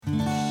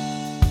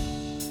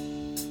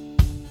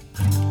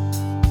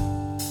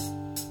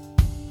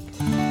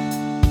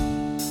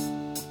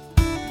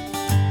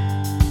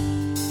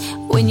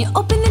when you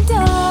open the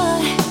door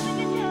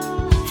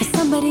for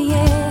somebody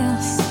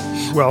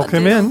else.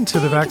 Welcome in to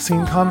the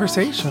Vaccine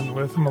Conversation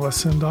with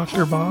Melissa and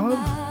Dr. Bob.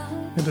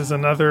 It is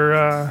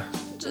another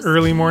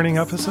early morning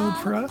episode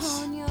for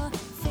us,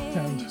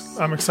 and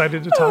I'm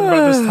excited to talk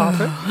about this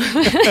topic.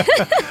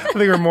 I think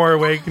we're more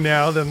awake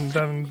now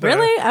than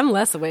Really? I'm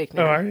less awake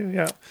now. Oh, are you?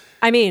 Yeah.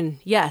 I mean,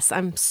 yes,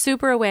 I'm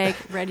super awake,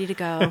 ready to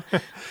go.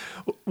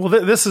 Well,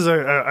 this is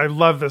I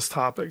love this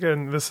topic,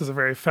 and this is a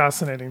very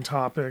fascinating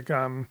topic.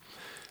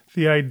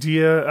 The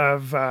idea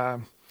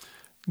of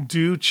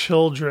do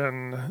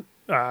children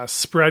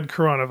spread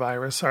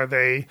coronavirus? Are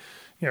they,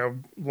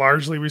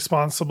 largely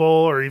responsible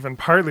or even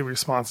partly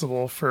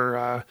responsible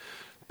for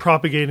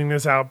propagating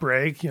this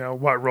outbreak?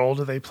 What role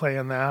do they play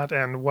in that?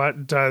 And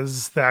what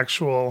does the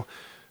actual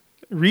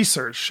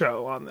research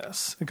show on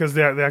this? Because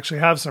they actually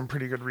have some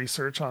pretty good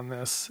research on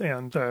this.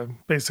 And the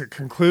basic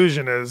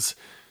conclusion is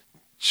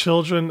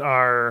children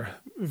are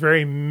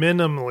very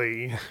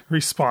minimally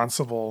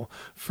responsible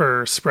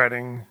for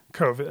spreading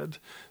COVID.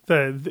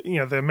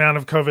 The amount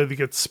of COVID that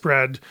gets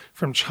spread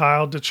from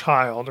child to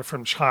child or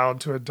from child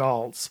to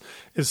adults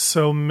is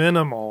so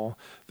minimal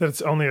that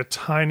it's only a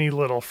tiny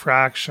little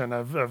fraction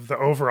of the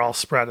overall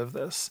spread of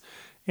this.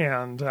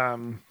 And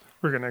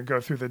we're going to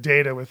go through the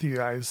data with you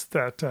guys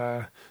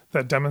that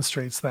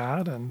demonstrates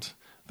that, and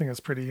I think it's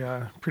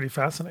pretty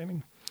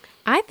fascinating.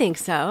 I think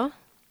so.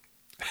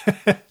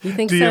 You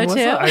think do so you, too?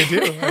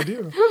 Melissa? I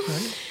do.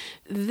 Right?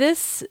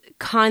 This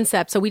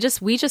concept, so we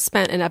just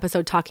spent an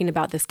episode talking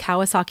about this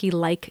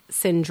Kawasaki-like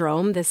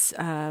syndrome, this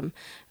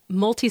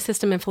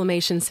multi-system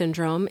inflammation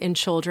syndrome in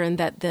children,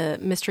 that the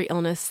mystery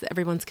illness that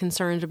everyone's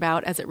concerned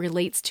about as it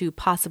relates to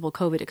possible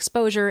COVID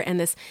exposure and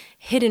this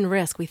hidden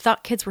risk. We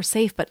thought kids were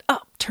safe, but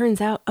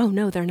turns out,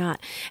 no, they're not.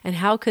 And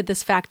how could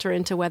this factor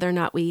into whether or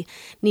not we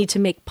need to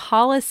make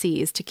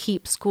policies to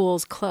keep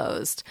schools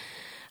closed?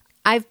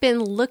 I've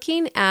been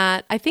looking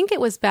at, I think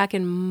it was back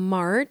in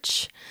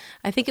March,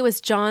 I think it was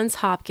Johns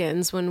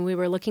Hopkins when we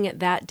were looking at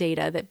that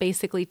data that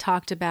basically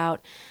talked about,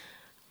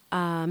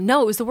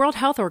 no, it was the World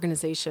Health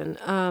Organization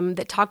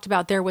that talked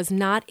about there was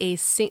not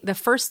the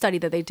first study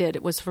that they did,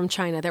 it was from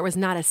China, there was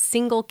not a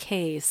single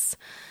case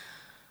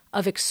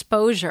of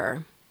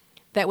exposure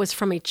that was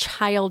from a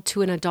child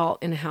to an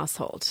adult in a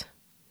household.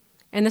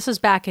 And this was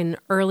back in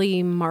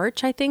early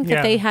March, I think,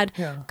 that they had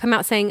come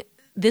out saying,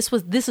 this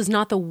is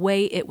not the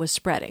way it was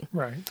spreading.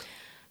 Right.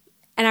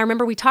 And I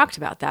remember we talked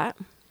about that.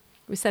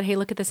 We said, hey,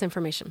 look at this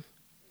information.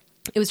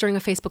 It was during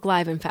a Facebook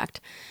Live, in fact.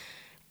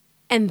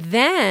 And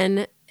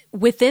then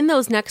within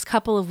those next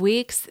couple of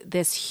weeks,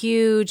 this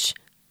huge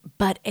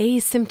but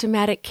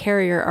asymptomatic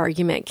carrier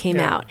argument came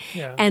out.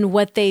 Yeah. And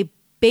what they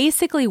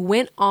basically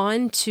went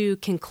on to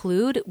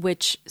conclude,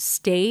 which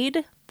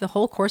stayed, the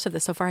whole course of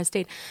this so far has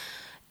stayed,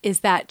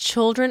 is that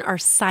children are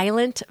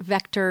silent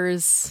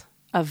vectors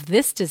of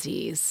this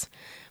disease.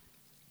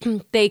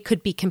 They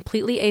could be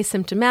completely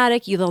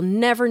asymptomatic. They'll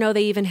never know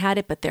they even had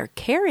it, but they're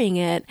carrying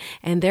it,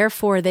 and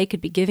therefore they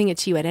could be giving it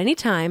to you at any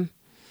time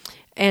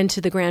and to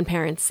the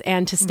grandparents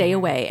and to stay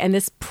away. And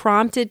this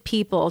prompted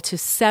people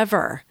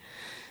to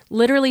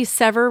literally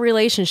sever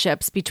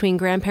relationships between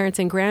grandparents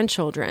and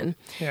grandchildren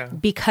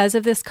because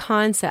of this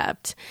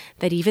concept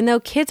that even though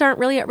kids aren't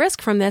really at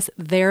risk from this,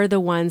 they're the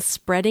ones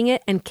spreading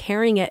it and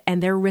carrying it,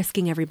 and they're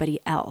risking everybody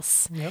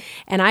else. Yep.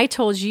 And I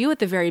told you at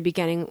the very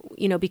beginning,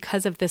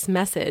 because of this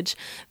message,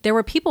 there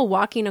were people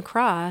walking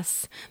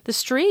across the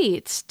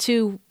street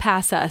to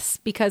pass us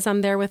because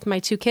I'm there with my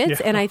two kids.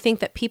 Yeah. And I think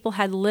that people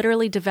had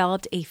literally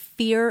developed a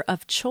fear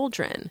of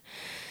children.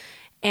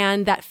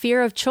 And that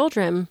fear of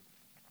children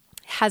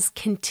has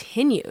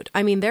continued.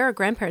 I mean, there are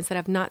grandparents that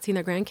have not seen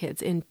their grandkids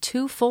in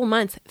 2 full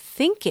months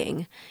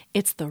thinking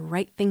it's the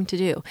right thing to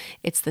do.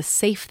 It's the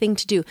safe thing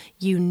to do.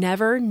 You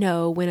never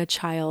know when a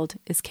child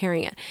is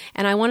carrying it.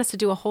 And I want us to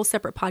do a whole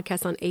separate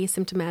podcast on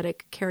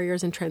asymptomatic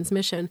carriers and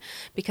transmission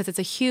because it's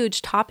a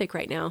huge topic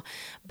right now.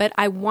 But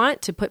I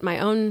want to put my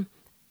own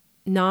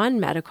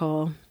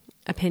non-medical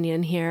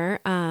opinion here,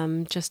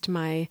 just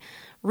my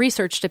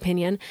researched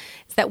opinion,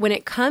 is that when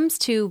it comes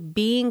to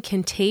being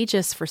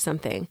contagious for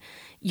something,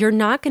 you're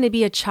not going to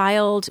be a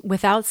child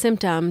without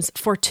symptoms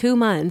for 2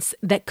 months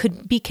that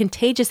could be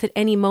contagious at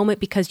any moment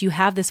because you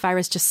have this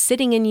virus just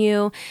sitting in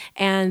you,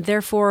 and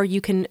therefore you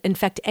can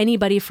infect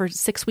anybody for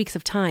 6 weeks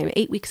of time,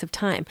 8 weeks of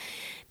time.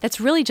 That's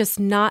really just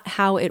not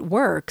how it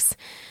works.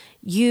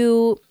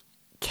 You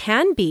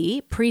can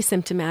be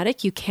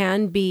pre-symptomatic, you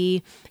can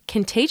be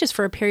contagious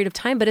for a period of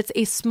time, but it's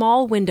a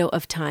small window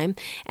of time.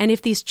 And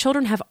if these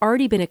children have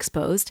already been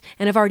exposed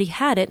and have already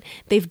had it,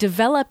 they've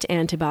developed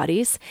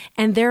antibodies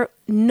and they're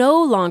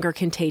no longer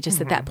contagious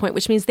at that point,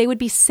 which means they would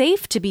be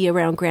safe to be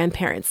around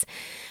grandparents.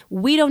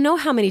 We don't know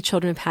how many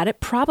children have had it,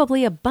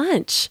 probably a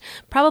bunch,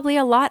 probably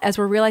a lot, as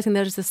we're realizing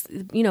there's this,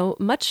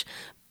 much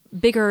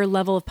bigger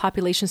level of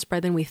population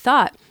spread than we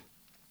thought.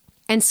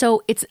 And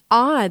so it's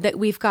odd that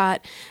we've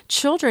got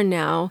children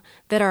now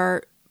that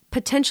are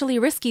potentially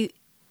risky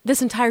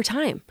this entire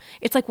time.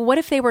 It's like, what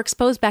if they were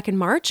exposed back in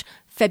March,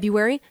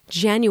 February,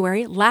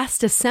 January,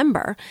 last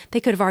December? They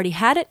could have already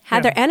had it,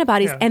 had their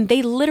antibodies, and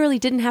they literally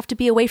didn't have to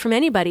be away from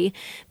anybody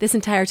this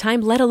entire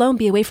time, let alone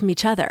be away from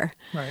each other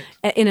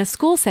in a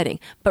school setting.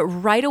 But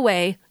right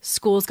away,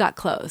 schools got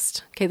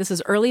closed. Okay, this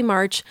is early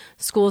March,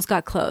 schools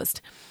got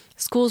closed.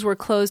 Schools were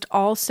closed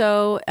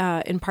also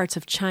in parts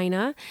of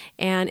China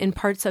and in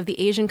parts of the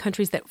Asian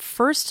countries that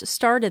first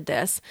started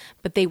this,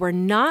 but they were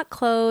not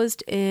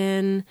closed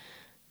in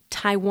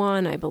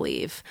Taiwan, I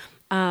believe.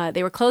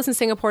 They were closed in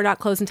Singapore, not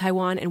closed in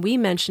Taiwan. And we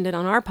mentioned it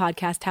on our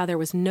podcast, how there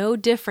was no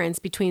difference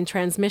between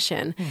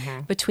transmission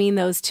between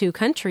those two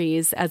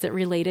countries as it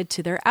related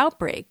to their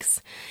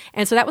outbreaks.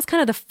 And so that was kind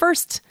of the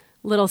first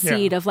little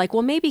seed of like,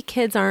 well, maybe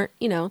kids aren't,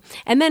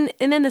 and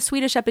then the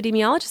Swedish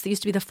epidemiologist that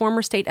used to be the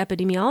former state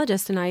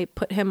epidemiologist, and I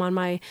put him on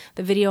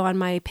the video on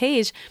my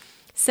page,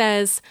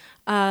 says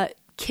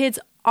kids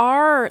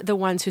are the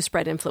ones who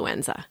spread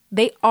influenza.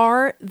 They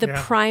are the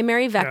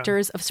primary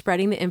vectors of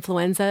spreading the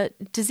influenza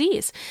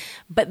disease,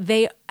 but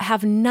they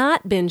have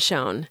not been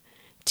shown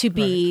to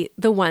be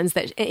the ones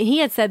that, and he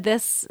had said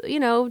this,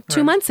 2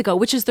 months ago,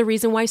 which is the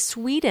reason why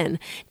Sweden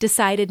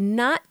decided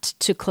not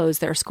to close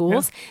their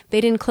schools.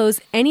 They didn't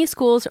close any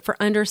schools for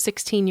under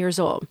 16 years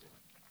old.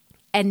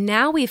 And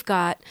now we've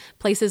got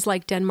places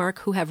like Denmark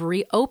who have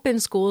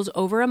reopened schools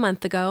over a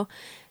month ago.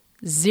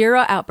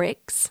 0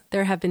 outbreaks.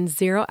 There have been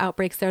 0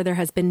 outbreaks there. There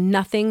has been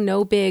nothing,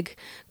 no big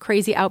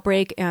crazy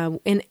outbreak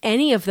in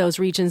any of those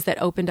regions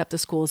that opened up the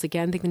schools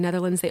again. I think the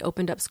Netherlands, they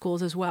opened up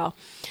schools as well.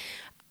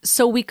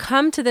 So we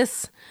come to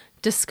this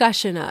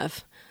discussion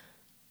of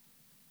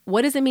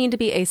what does it mean to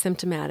be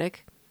asymptomatic?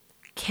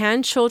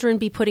 Can children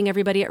be putting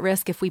everybody at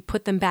risk if we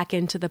put them back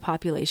into the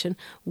population?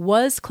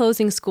 Was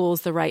closing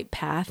schools the right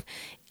path?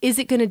 Is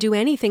it going to do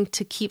anything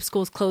to keep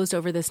schools closed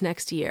over this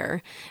next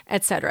year,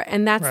 et cetera?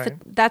 And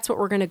that's what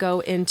we're going to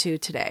go into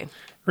today.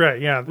 Right,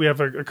 yeah. We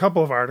have a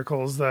couple of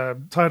articles. The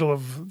title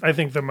of, I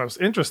think, the most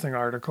interesting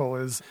article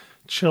is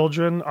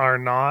Children Are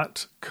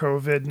Not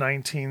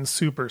COVID-19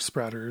 Super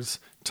Spreaders.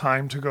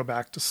 Time to Go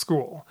Back to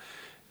School.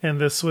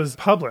 And this was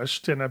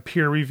published in a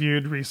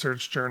peer-reviewed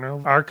research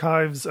journal,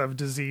 Archives of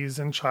Disease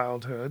in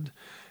Childhood.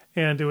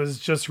 And it was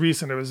just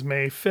recent. It was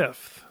May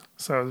 5th.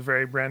 So it was a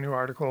very brand new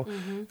article.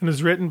 And it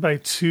was written by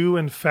 2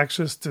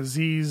 infectious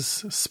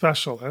disease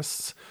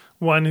specialists.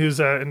 One who's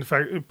a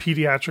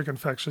pediatric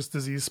infectious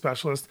disease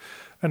specialist,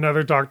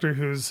 another doctor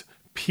who's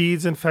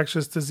peds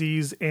infectious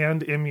disease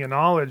and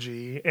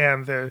immunology,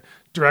 and the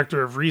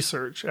director of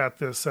research at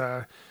this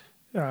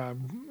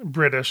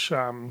British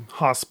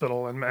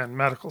hospital and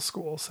medical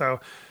school.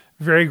 So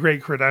very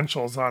great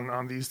credentials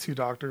on these 2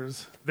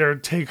 doctors. Their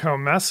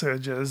take-home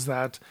message is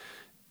that,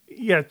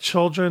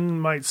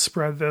 children might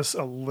spread this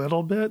a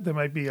little bit. They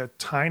might be a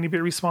tiny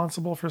bit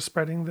responsible for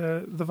spreading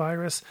the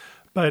virus,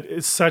 but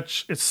it's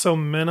so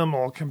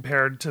minimal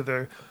compared to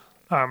the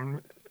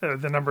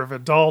number of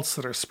adults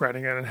that are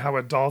spreading it and how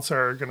adults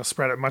are going to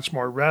spread it much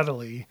more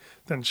readily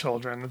than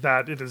children,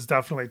 that it is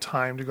definitely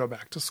time to go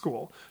back to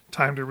school,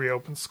 time to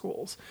reopen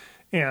schools.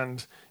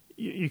 And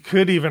you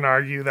could even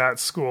argue that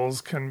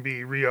schools can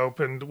be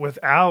reopened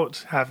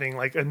without having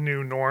like a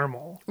new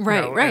normal.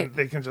 Right. And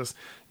they can just,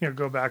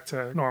 go back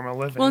to normal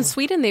living. Well, in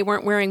Sweden, they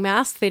weren't wearing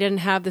masks. They didn't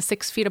have the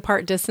 6 feet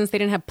apart distance. They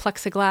didn't have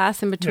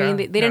plexiglass in between.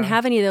 They didn't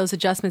have any of those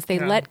adjustments. They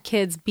let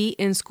kids be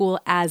in school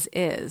as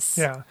is.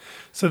 Yeah.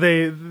 So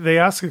they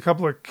ask a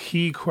couple of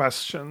key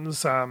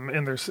questions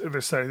in their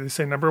study. They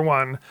say, number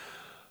one,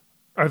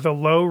 are the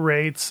low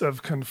rates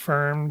of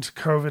confirmed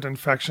COVID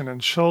infection in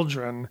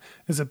children,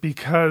 is it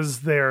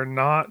because they're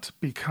not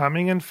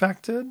becoming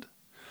infected?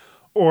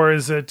 Or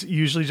is it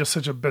usually just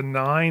such a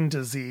benign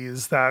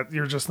disease that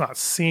you're just not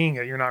seeing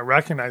it, you're not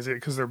recognizing it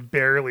because they're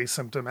barely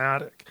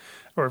symptomatic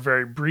or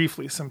very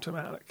briefly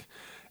symptomatic?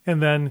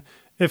 And then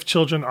if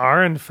children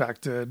are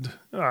infected,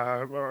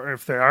 or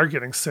if they are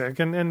getting sick,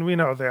 and we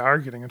know they are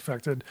getting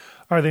infected,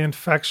 are they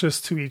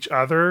infectious to each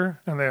other?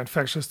 And they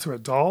infectious to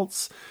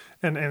adults?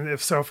 And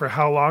if so, for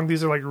how long?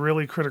 These are like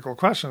really critical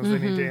questions they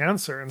need to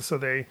answer. And so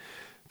they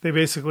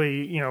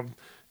basically,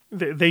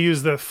 they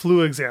use the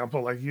flu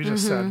example, like you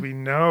just said. We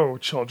know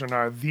children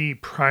are the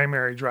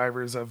primary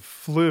drivers of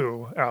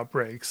flu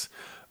outbreaks.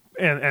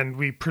 And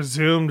we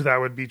presumed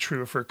that would be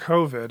true for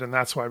COVID, and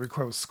that's why we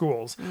closed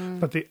schools.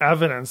 But the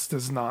evidence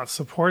does not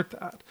support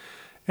that.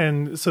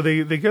 And so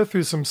they go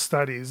through some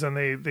studies, and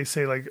they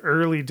say like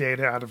early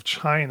data out of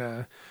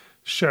China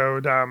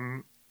showed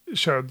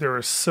there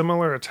were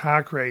similar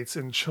attack rates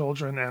in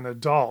children and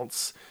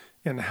adults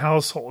in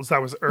households.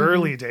 That was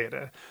early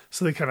data.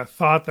 So they kind of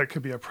thought that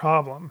could be a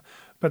problem.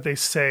 But they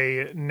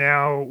say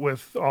now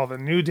with all the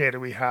new data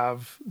we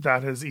have,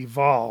 that has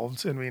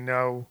evolved, and we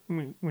now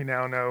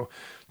know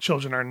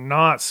children are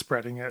not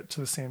spreading it to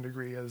the same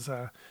degree as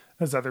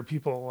other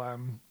people,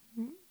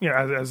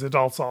 as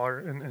adults are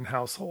in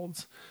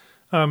households.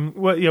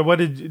 What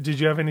did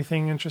you have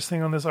anything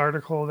interesting on this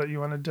article that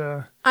you wanted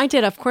to? I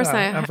did, of course.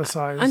 I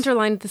emphasize.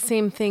 underlined the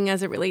same thing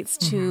as it relates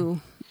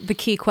to the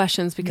key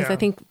questions, because Yeah. I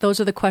think those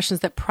are the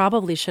questions that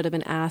probably should have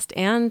been asked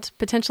and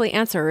potentially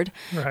answered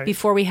Right.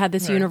 before we had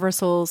this Right.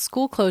 universal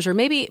school closure.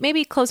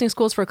 Maybe closing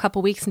schools for a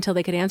couple weeks until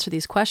they could answer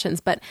these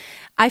questions. But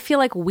I feel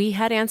like we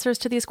had answers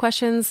to these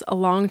questions a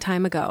long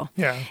time ago.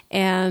 Yeah.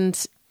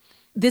 And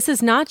this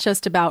is not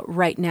just about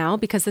right now,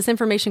 because this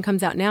information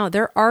comes out now.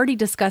 They're already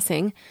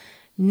discussing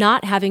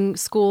not having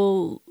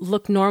school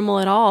look normal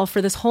at all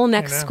for this whole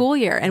next know. school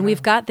year. And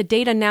we've got the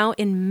data now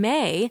in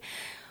May,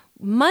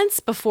 months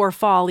before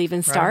fall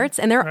even starts,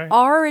 and they're right.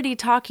 already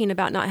talking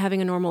about not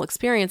having a normal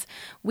experience.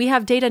 We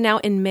have data now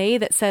in May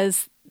that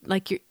says,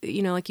 like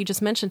like you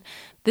just mentioned,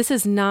 this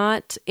is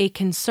not a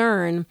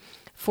concern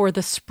for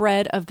the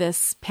spread of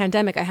this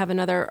pandemic. I have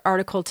another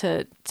article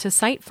to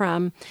cite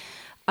from.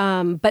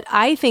 But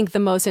I think the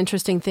most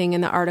interesting thing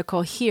in the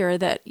article here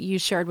that you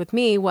shared with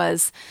me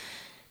was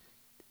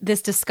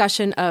this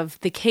discussion of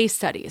the case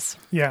studies.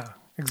 Yeah,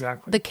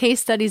 exactly. The case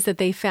studies that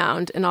they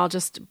found, and I'll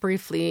just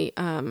briefly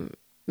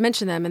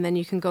mention them, and then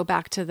you can go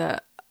back to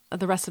the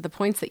rest of the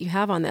points that you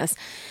have on this.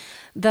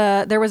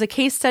 There was a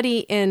case study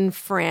in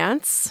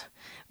France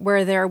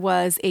where there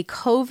was a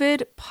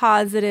COVID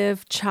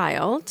positive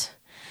child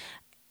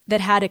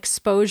that had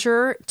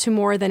exposure to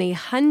more than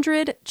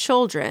 100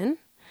 children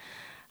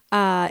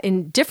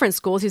in different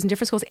schools, using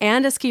different schools,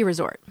 and a ski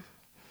resort.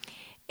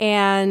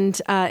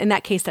 And in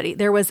that case study,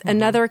 there was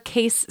another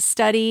case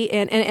study,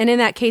 and in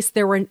that case,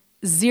 there were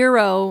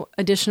 0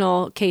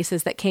 additional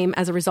cases that came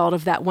as a result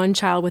of that one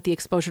child with the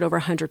exposure to over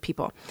 100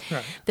 people.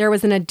 Right. There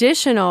was an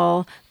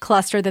additional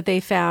cluster that they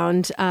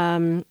found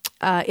in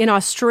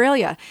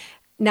Australia.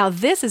 Now,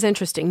 this is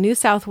interesting, New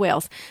South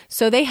Wales.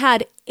 So they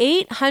had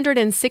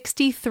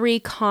 863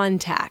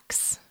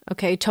 contacts,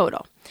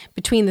 total,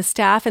 between the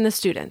staff and the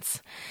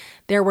students.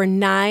 There were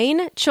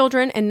 9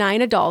 children and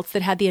 9 adults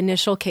that had the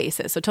initial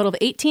cases. So a total of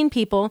 18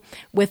 people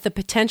with the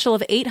potential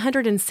of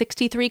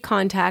 863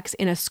 contacts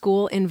in a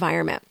school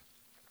environment.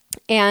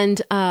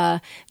 And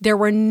there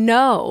were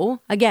no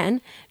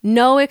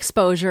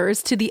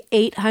exposures to the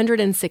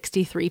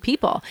 863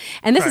 people.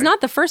 And this is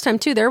not the first time,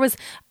 too. There was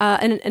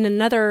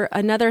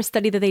another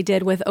study that they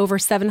did with over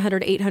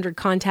 700, 800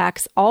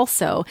 contacts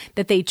also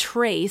that they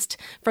traced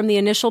from the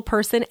initial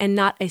person, and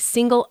not a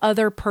single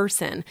other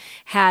person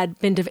had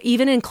been,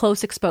 even in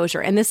close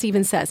exposure. And this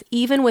even says,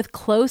 even with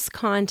close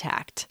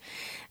contact,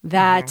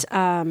 that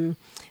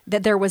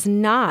that there was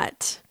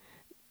not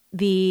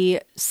the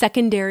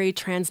secondary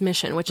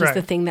transmission, which is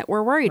the thing that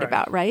we're worried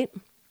about, right?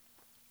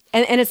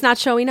 And it's not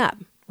showing up.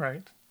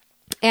 Right.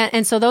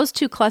 And so those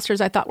 2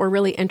 clusters I thought were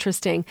really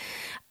interesting.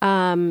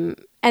 And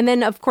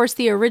then, of course,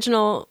 the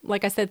original,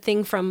 like I said,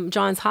 thing from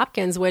Johns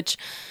Hopkins, which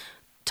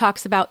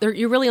talks about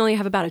you really only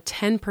have about a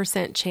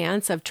 10%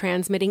 chance of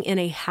transmitting in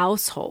a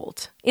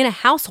household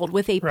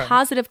with a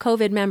positive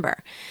COVID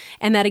member.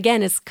 And that,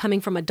 again, is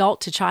coming from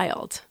adult to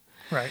child.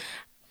 Right.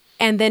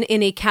 And then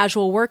in a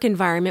casual work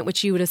environment,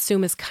 which you would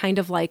assume is kind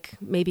of like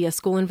maybe a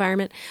school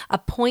environment, a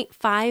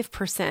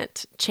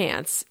 0.5%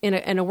 chance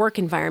in a work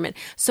environment.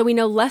 So we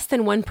know less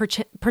than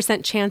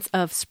 1% chance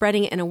of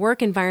spreading in a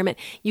work environment.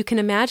 You can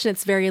imagine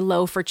it's very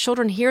low for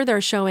children. Here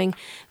they're showing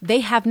they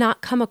have not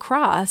come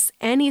across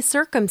any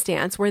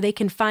circumstance where they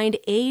can find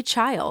a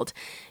child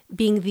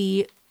being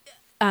the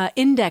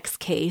index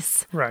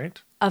case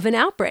of an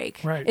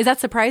outbreak. Right. Is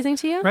that surprising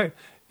to you? Right.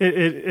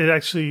 It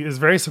actually is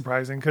very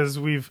surprising, because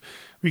we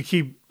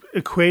keep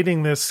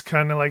equating this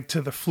kind of like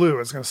to the flu.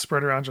 It's going to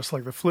spread around just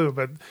like the flu.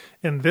 But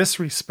in this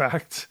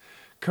respect,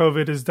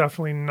 COVID is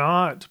definitely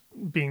not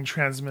being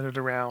transmitted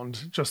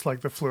around just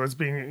like the flu. It's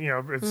being,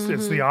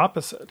 it's the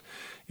opposite.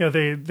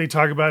 They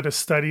talk about a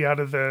study out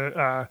of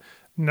the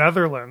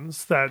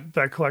Netherlands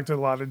that collected a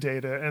lot of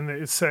data, and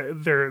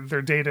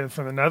their data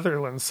from the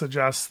Netherlands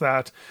suggests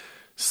that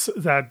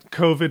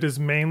COVID is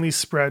mainly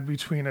spread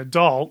between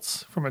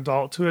adults, from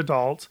adult to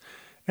adult,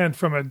 and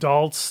from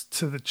adults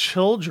to the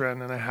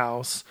children in a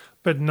house,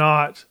 but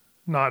not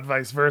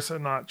vice versa,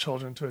 not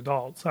children to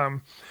adults.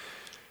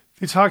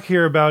 They talk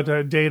here about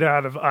data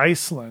out of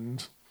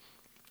Iceland,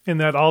 in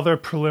that all their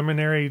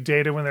preliminary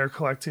data when they're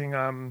collecting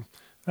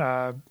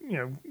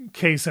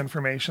case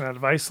information out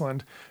of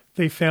Iceland,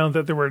 they found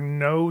that there were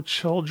no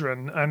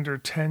children under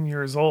 10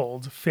 years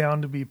old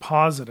found to be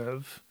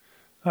positive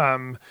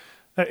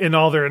in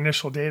all their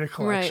initial data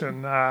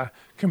collection,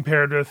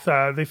 compared with,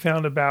 they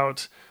found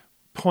about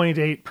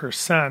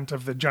 0.8%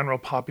 of the general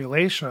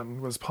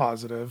population was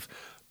positive,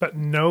 but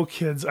no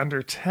kids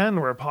under 10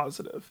 were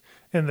positive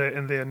in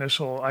the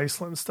initial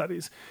Iceland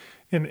studies.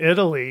 In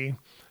Italy,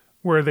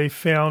 where they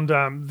found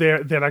they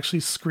had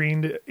actually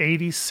screened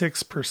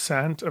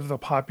 86% of the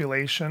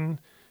population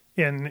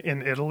in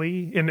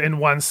Italy, in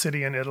one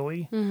city in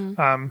Italy.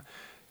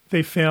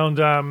 they found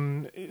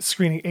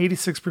screening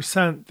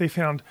 86%. They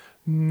found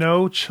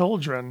no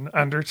children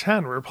under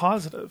 10 were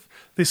positive.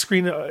 They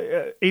screened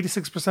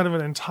 86% of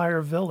an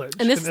entire village.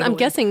 And this, I'm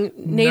guessing,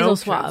 nasal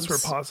swabs were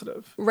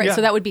positive. Right, Yeah.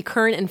 so that would be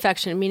current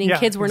infection, meaning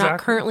kids were not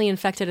currently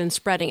infected and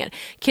spreading it.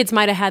 Kids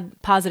might have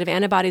had positive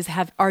antibodies,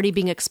 have already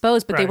been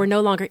exposed, but they were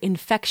no longer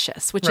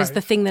infectious, which is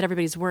the thing that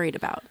everybody's worried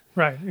about.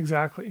 Right,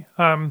 exactly.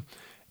 There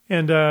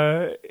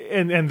were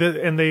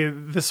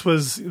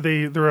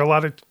a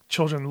lot of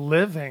children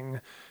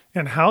living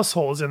in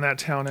households in that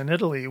town in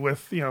Italy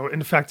with,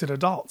 infected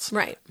adults.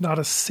 Right. Not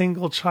a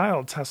single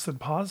child tested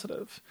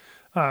positive.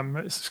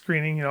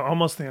 Screening,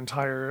 almost the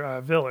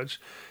entire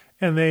village.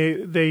 And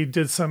they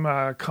did some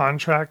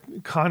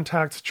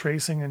contact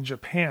tracing in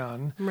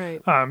Japan,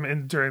 right?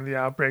 And during the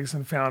outbreaks,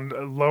 and found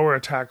lower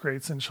attack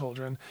rates in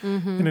children.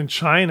 And in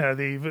China,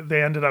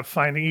 they ended up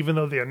finding, even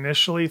though they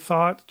initially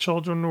thought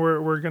children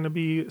were going to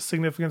be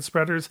significant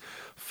spreaders,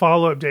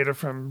 follow-up data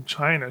from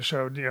China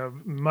showed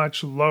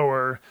much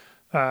lower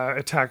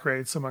attack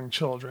rates among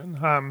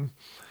children.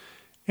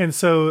 And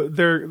so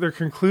their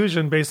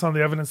conclusion, based on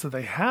the evidence that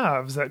they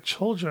have, is that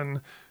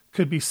children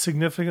could be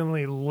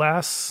significantly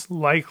less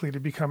likely to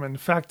become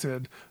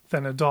infected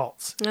than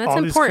adults. Now, that's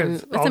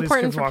important. It's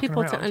important for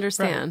people to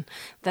understand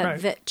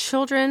that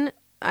children,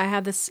 I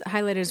have this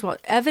highlighted as well,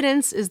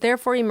 evidence is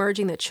therefore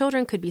emerging that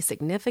children could be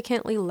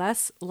significantly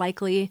less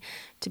likely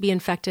to be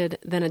infected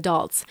than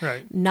adults.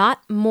 Right.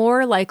 Not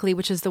more likely,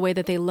 which is the way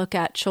that they look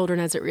at children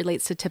as it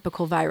relates to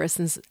typical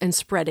virus and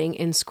spreading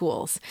in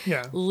schools.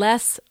 Yeah.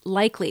 Less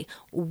likely.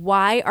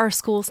 Why are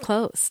schools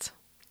closed?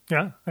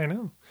 Yeah, I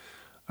know.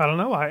 I don't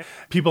know why.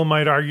 People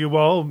might argue,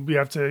 well, we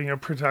have to,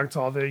 protect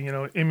all the,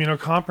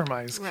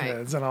 immunocompromised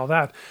kids and all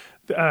that.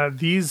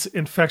 These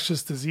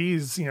infectious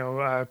disease,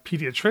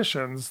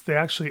 pediatricians, they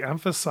actually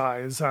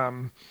emphasize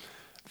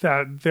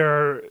that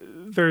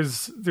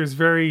there's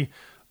very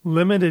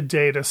limited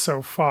data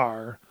so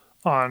far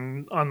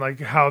on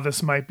like how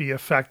this might be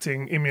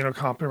affecting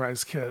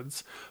immunocompromised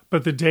kids.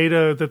 But the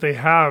data that they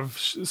have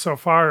so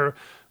far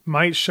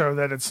might show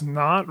that it's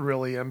not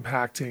really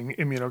impacting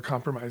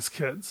immunocompromised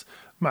kids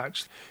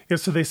much.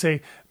 So they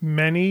say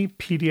many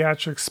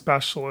pediatric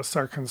specialists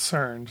are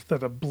concerned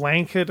that a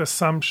blanket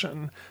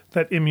assumption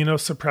that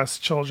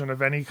immunosuppressed children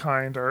of any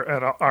kind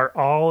are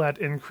all at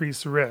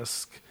increased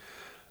risk,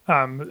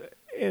 and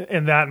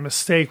that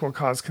mistake will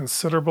cause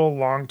considerable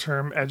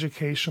long-term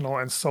educational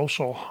and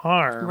social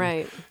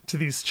harm to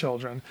these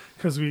children.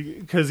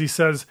 Because he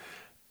says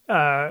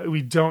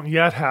we don't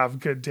yet have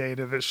good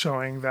data that's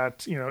showing that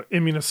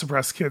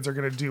immunosuppressed kids are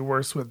going to do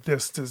worse with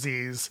this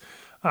disease.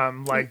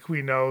 Like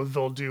we know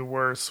they'll do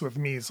worse with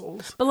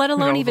measles. But let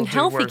alone even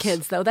healthy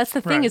kids, though. That's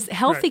the thing is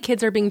healthy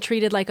kids are being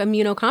treated like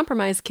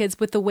immunocompromised kids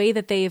with the way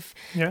that they've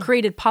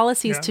created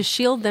policies to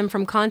shield them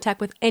from contact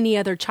with any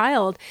other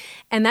child.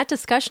 And that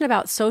discussion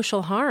about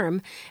social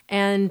harm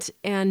and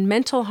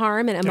mental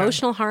harm and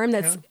emotional harm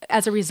that's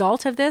as a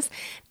result of this,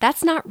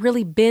 that's not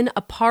really been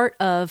a part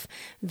of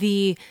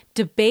the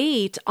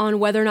debate on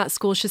whether or not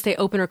schools should stay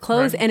open or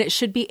closed. And it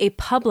should be a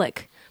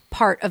public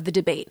part of the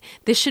debate.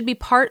 This should be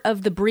part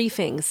of the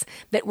briefings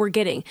that we're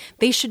getting.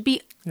 They should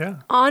be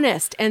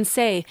honest and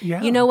say,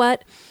 you know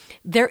what?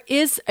 There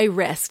is a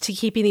risk to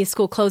keeping these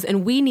schools closed,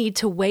 and we need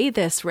to weigh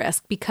this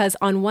risk because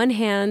on one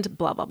hand,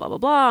 blah, blah, blah, blah,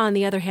 blah, on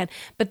the other hand,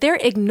 but they're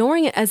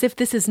ignoring it as if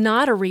this is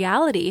not a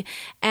reality.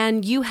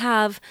 And you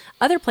have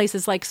other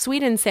places like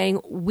Sweden saying,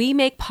 we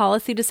make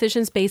policy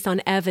decisions based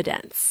on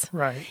evidence.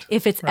 Right.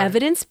 If it's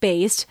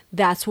evidence-based,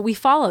 that's what we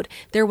followed.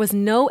 There was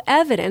no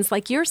evidence,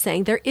 like you're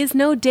saying, there is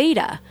no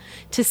data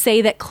to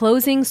say that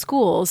closing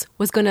schools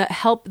was going to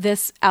help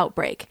this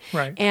outbreak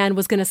and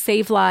was going to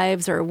save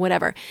lives or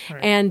whatever.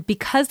 And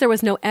because there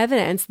was no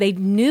evidence, they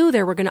knew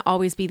there were going to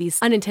always be these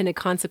unintended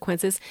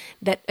consequences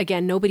that,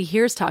 again, nobody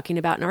here is talking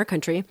about in our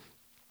country.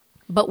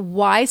 But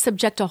why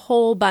subject a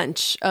whole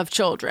bunch of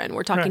children?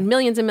 We're talking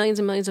millions and millions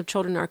and millions of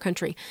children in our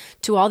country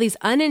to all these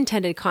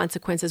unintended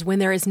consequences when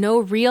there is no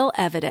real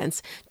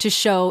evidence to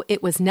show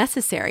it was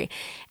necessary.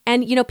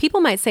 And,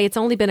 people might say it's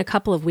only been a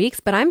couple of weeks,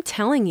 but I'm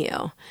telling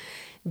you,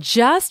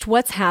 just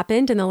what's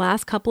happened in the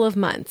last couple of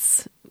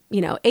months,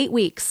 8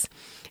 weeks,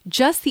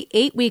 just the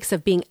 8 weeks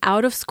of being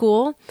out of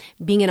school,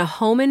 being in a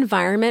home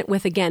environment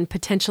with, again,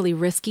 potentially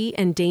risky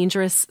and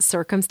dangerous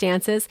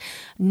circumstances.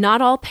 Not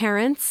all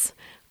parents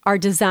are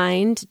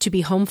designed to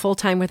be home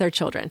full-time with their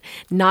children.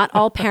 Not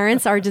all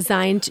parents are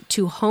designed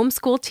to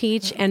homeschool,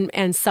 teach,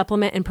 and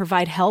supplement and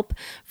provide help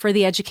for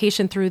the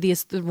education through the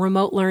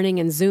remote learning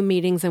and Zoom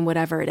meetings and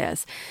whatever it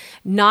is.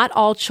 Not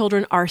all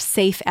children are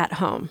safe at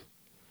home.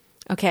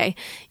 Okay?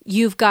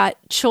 You've got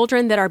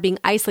children that are being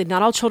isolated.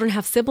 Not all children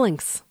have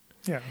siblings.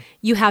 Yeah.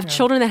 You have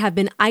children that have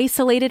been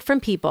isolated from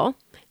people.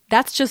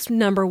 That's just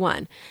number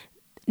one.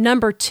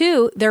 Number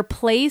two, they're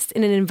placed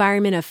in an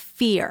environment of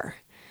fear.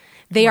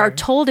 They are Right.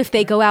 told if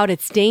they go out,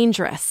 it's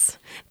dangerous.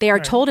 They are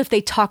told if they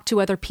talk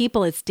to other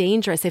people, it's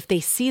dangerous. If they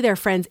see their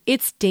friends,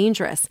 it's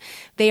dangerous.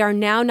 They are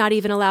now not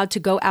even allowed to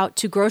go out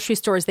to grocery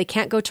stores. They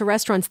can't go to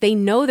restaurants. They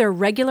know their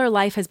regular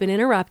life has been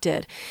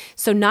interrupted.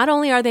 So not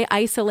only are they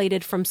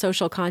isolated from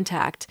social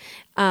contact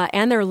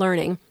and their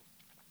learning,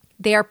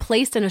 they are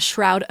placed in a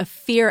shroud of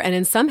fear. And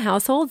in some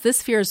households,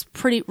 this fear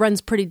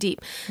runs pretty deep.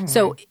 Mm-hmm.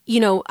 So,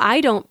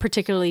 I don't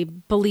particularly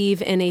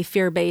believe in a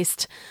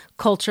fear-based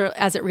culture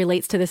as it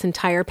relates to this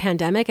entire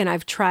pandemic. And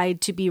I've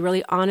tried to be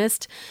really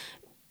honest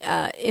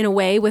in a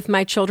way with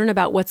my children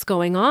about what's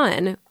going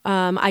on.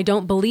 I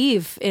don't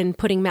believe in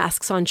putting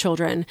masks on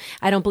children.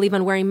 I don't believe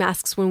in wearing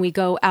masks when we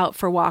go out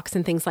for walks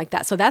and things like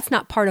that. So that's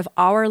not part of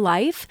our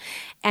life.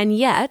 And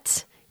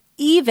yet,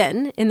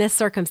 even in this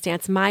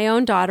circumstance, my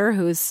own daughter,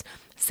 who's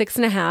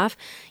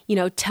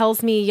 6.5,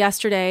 tells me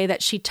yesterday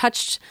that she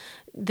touched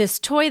this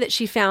toy that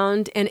she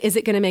found, and is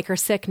it going to make her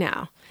sick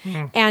now?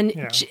 And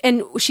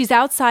she's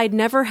outside,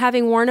 never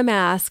having worn a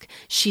mask.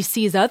 She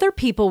sees other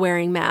people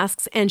wearing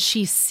masks, and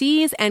she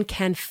sees and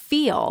can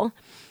feel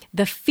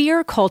the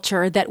fear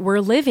culture that we're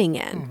living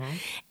in,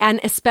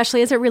 and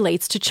especially as it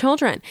relates to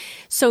children.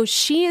 So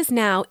she is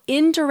now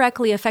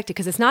indirectly affected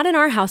because it's not in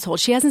our household.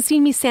 She hasn't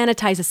seen me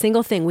sanitize a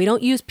single thing. We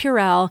don't use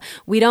Purell.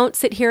 We don't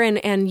sit here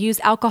and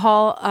use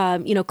alcohol,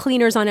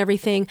 cleaners on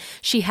everything.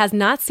 She has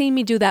not seen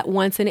me do that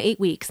once in 8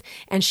 weeks,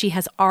 and she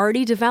has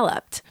already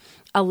developed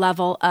a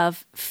level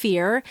of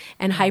fear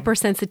and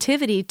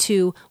hypersensitivity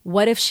to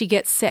what if she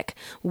gets sick?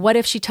 What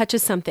if she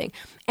touches something?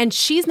 And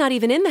she's not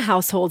even in the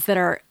households that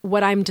are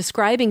what I'm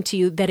describing to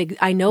you that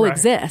I know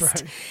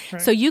exist.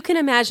 Right. So you can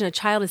imagine a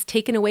child is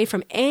taken away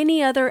from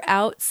any other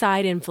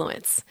outside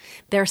influence.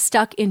 They're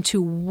stuck into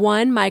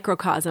one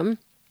microcosm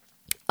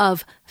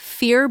of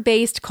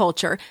fear-based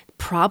culture,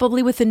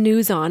 probably with the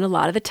news on a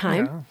lot of the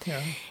time.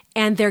 Yeah.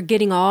 And they're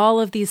getting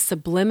all of these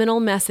subliminal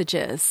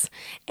messages,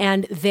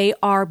 and they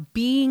are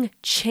being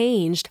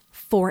changed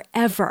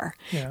forever.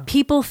 Yeah.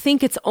 People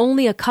think it's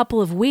only a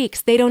couple of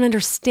weeks. They don't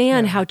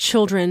understand how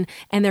children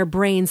and their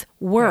brains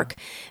work.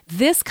 Yeah.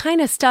 This kind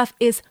of stuff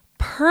is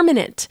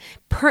permanent,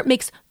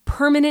 makes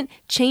permanent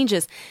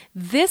changes.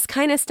 This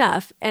kind of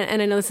stuff,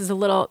 and I know this is a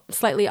little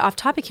slightly off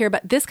topic here,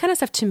 but this kind of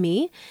stuff to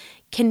me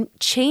can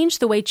change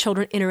the way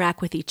children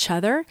interact with each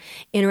other,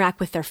 interact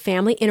with their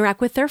family,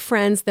 interact with their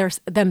friends,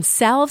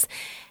 themselves,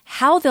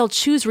 how they'll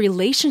choose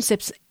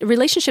relationships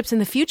in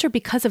the future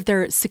because of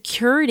their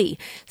security,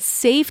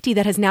 safety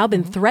that has now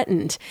been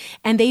threatened.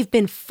 And they've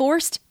been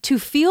forced to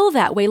feel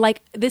that way.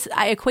 Like this,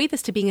 I equate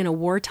this to being in a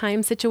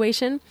wartime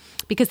situation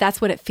because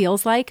that's what it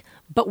feels like,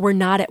 but we're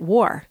not at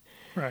war.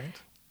 Right.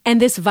 And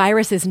this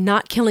virus is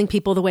not killing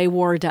people the way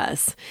war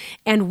does.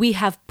 And we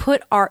have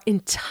put our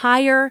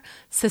entire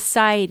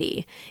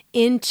society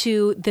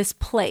into this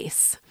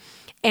place.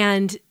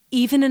 And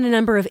even in a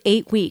number of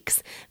 8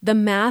 weeks, the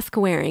mask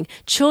wearing,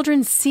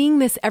 children seeing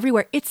this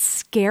everywhere, it's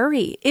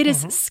scary. It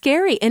is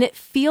scary. And it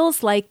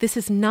feels like this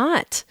is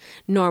not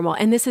normal.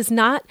 And this is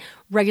not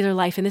regular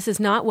life. And this is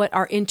not what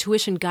our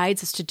intuition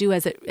guides us to do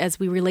as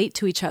we relate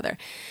to each other.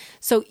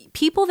 So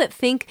people that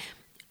think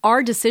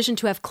our decision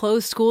to have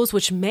closed schools,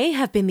 which may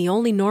have been the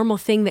only normal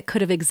thing that could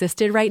have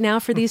existed right now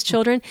for these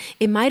children,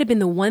 it might have been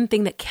the one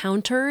thing that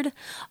countered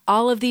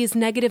all of these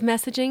negative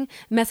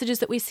messages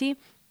that we see.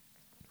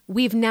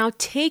 We've now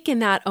taken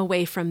that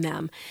away from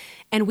them,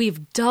 and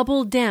we've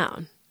doubled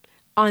down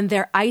on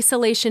their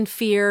isolation,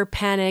 fear,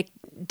 panic,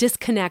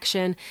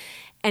 disconnection.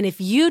 And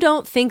if you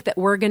don't think that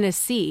we're going to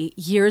see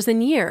years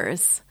and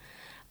years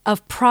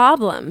of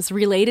problems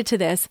related to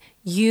this,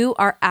 you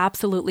are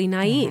absolutely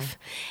naive.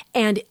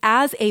 And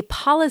as a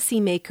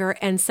policymaker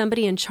and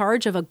somebody in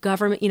charge of a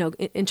government,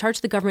 in charge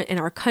of the government in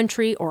our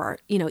country or,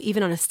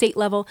 even on a state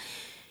level,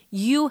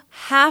 you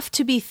have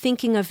to be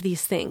thinking of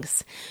these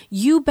things.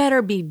 You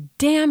better be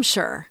damn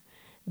sure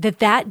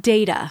that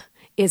data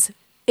is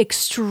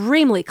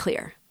extremely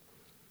clear,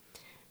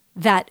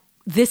 that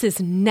this is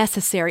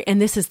necessary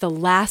and this is the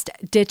last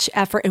ditch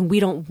effort and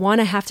we don't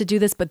want to have to do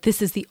this, but this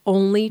is the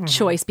only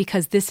choice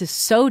because this is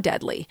so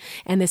deadly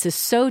and this is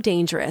so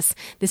dangerous.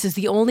 This is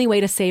the only way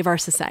to save our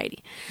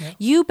society. Yep.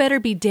 You better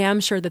be damn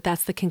sure that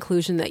that's the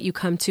conclusion that you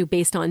come to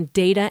based on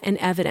data and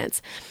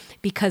evidence,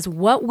 because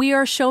what we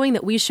are showing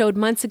that we showed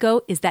months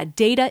ago is that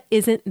data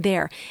isn't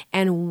there.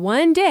 And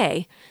one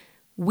day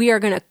we are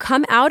going to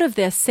come out of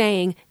this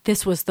saying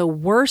this was the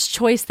worst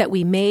choice that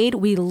we made.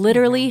 We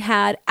literally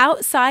had,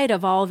 outside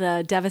of all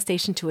the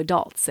devastation to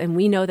adults, and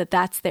we know that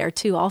that's there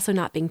too, also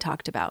not being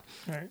talked about.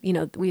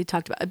 Right. We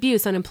talked about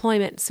abuse,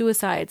 unemployment,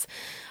 suicides,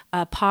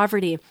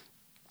 poverty.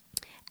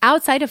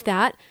 Outside of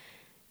that,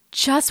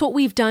 just what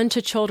we've done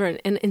to children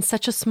in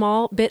such a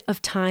small bit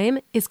of time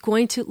is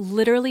going to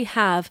literally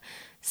have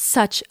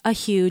such a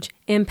huge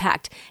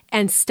impact.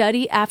 And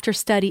study after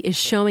study is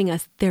showing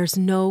us there's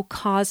no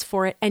cause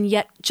for it. And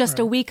yet just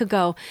a week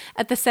ago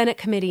at the Senate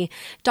committee,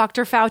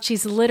 Dr.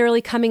 Fauci's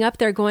literally coming up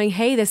there going,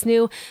 hey, this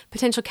new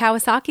potential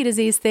Kawasaki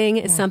disease thing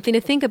is something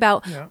to think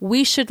about. Yeah.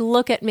 We should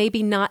look at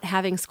maybe not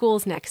having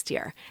schools next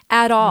year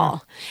at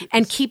all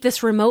and keep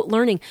this remote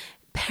learning.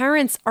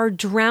 Parents are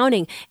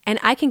drowning. And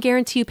I can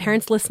guarantee you,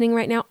 parents listening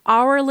right now,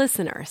 our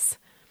listeners,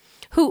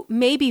 who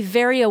may be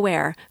very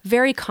aware,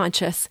 very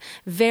conscious,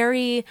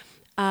 very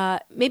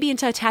maybe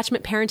into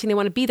attachment parenting. They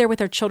want to be there with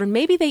their children.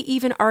 Maybe they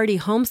even already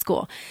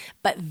homeschool.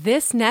 But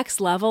this next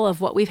level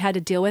of what we've had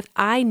to deal with,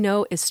 I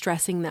know is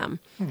stressing them.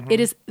 It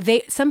is,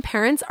 some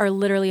parents are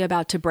literally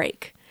about to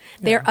break.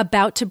 They're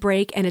about to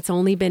break, and it's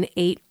only been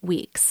 8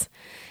 weeks.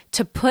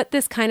 To put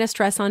this kind of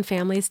stress on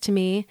families, to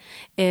me,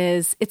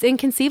 it's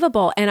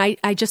inconceivable. And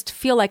I just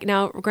feel like,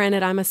 now,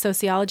 granted, I'm a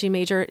sociology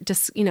major,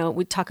 just,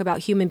 we talk about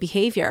human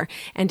behavior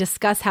and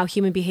discuss how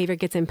human behavior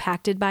gets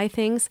impacted by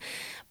things.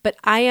 But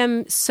I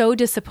am so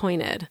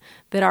disappointed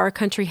that our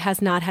country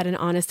has not had an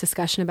honest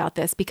discussion about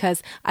this,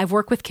 because I've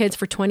worked with kids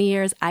for 20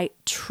 years. I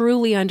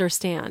truly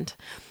understand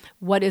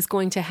what is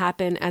going to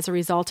happen as a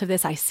result of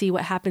this. I see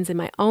what happens in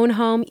my own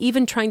home,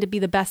 even trying to be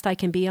the best I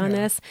can be on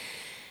this.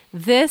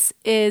 This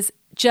is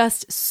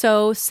just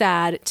so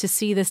sad to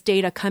see this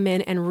data come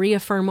in and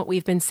reaffirm what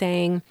we've been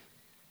saying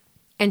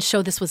and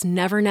show this was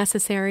never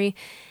necessary.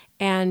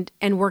 And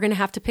we're going to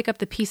have to pick up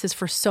the pieces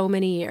for so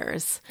many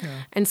years.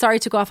 And sorry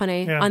to go off on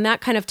on that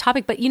kind of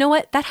topic, but you know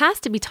what? That has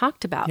to be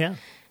talked about.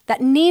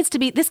 That needs to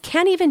be, this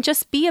can't even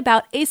just be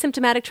about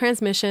asymptomatic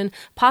transmission,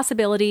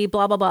 possibility,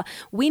 blah, blah, blah.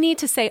 We need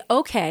to say,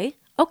 okay,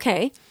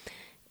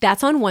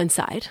 that's on one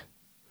side.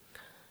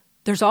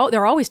 There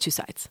are always two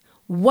sides.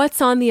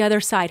 What's on the other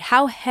side?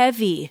 How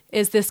heavy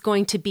is this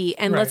going to be?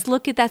 And let's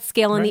look at that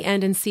scale in the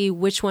end and see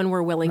which one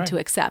we're willing to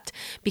accept.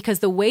 Because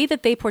the way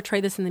that they portray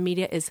this in the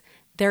media is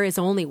there is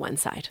only one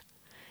side.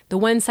 The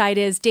one side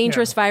is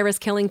dangerous virus,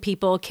 killing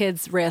people,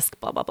 kids risk,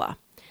 blah, blah, blah.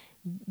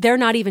 They're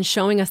not even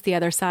showing us the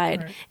other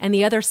side. And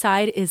the other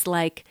side is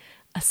like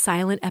a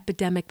silent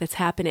epidemic that's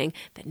happening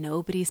that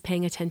nobody's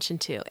paying attention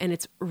to. And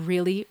it's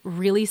really,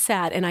 really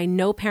sad. And I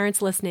know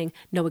parents listening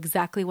know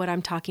exactly what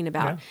I'm talking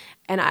about.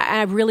 And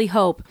I really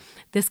hope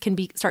this can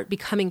start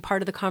becoming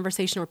part of the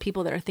conversation, where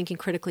people that are thinking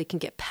critically can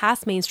get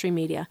past mainstream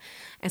media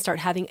and start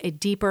having a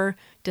deeper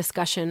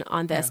discussion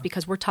on this,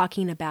 because we're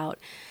talking about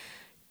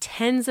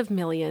tens of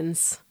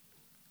millions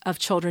of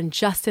children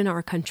just in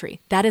our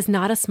country. That is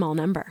not a small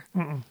number.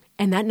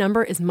 And that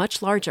number is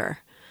much larger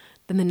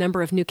than the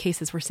number of new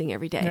cases we're seeing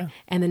every day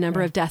and the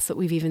number of deaths that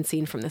we've even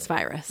seen from this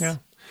virus.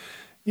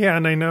 Yeah,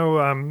 and I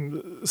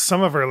know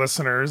some of our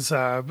listeners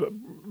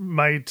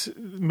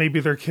maybe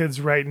their kids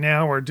right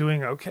now are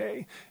doing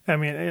okay. I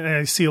mean, and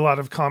I see a lot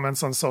of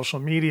comments on social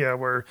media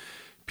where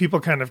people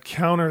kind of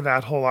counter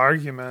that whole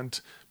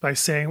argument by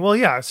saying, well,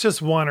 yeah, it's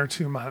just 1 or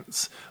 2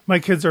 months. My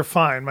kids are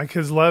fine. My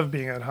kids love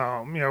being at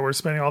home. We're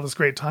spending all this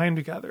great time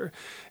together.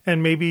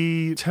 And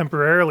maybe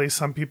temporarily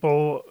some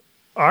people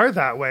are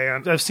that way.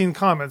 And I've seen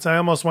comments. I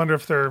almost wonder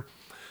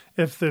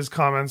if those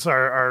comments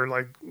are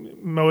like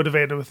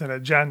motivated with an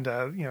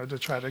agenda, to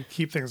try to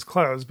keep things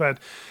closed. But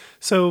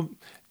so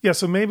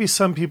maybe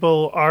some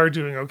people are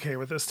doing okay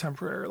with this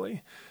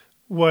temporarily.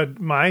 What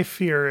my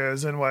fear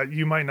is, and what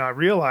you might not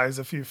realize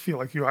if you feel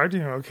like you are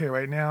doing okay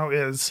right now,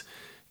 is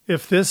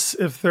if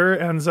there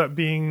ends up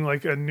being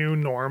like a new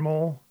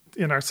normal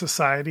in our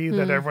society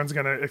that everyone's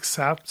going to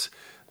accept,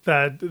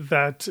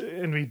 that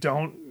and we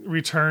don't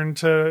return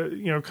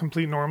to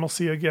complete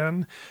normalcy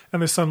again,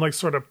 and there's some like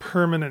sort of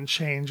permanent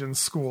change in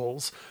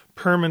schools,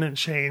 permanent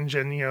change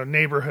in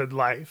neighborhood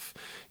life.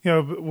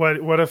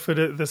 What if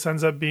this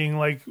ends up being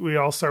like we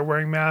all start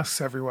wearing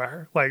masks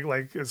everywhere,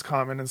 like is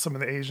common in some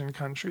of the Asian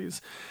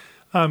countries?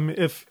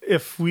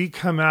 If we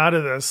come out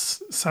of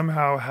this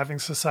somehow having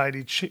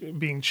society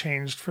being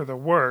changed for the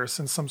worse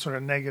in some sort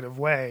of negative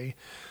way,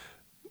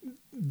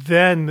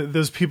 then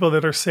those people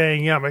that are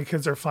saying, yeah, my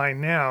kids are fine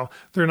now,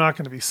 they're not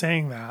going to be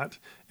saying that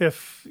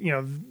if,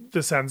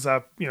 this ends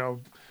up,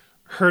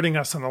 hurting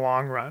us in the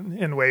long run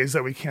in ways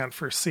that we can't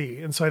foresee.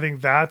 And so I think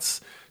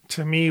that's,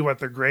 to me, what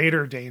the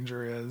greater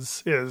danger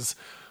is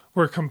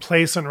we're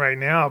complacent right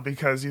now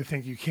because you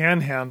think you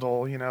can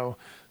handle,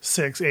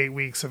 6-8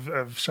 weeks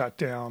of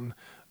shutdown.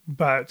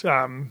 But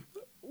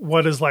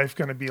what is life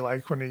going to be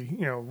like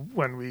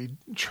when we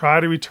try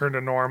to return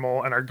to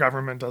normal and our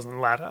government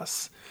doesn't let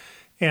us?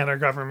 And our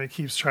government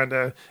keeps trying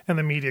to, and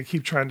the media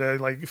keep trying to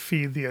like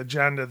feed the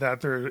agenda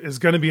that there is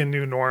going to be a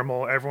new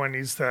normal. Everyone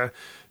needs to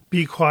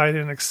be quiet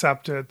and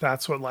accept it.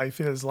 That's what life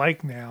is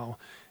like now.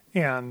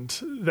 And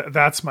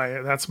that's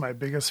my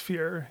biggest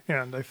fear.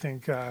 And I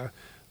think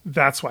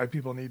that's why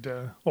people need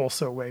to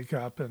also wake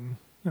up and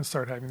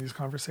start having these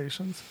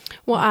conversations.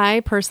 Well,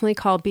 I personally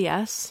call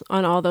BS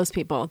on all those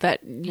people that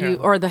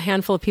or the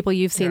handful of people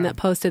you've seen that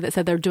posted that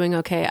said they're doing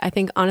okay. I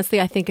think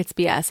it's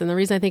BS. And the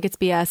reason I think it's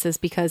BS is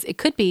because it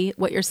could be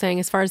what you're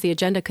saying as far as the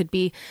agenda could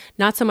be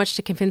not so much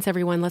to convince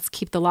everyone, let's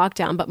keep the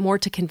lockdown, but more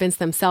to convince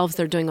themselves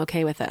they're doing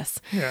okay with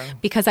this.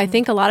 Because I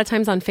think a lot of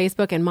times on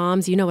Facebook, and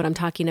moms, you know what I'm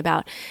talking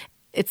about,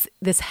 it's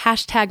this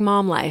hashtag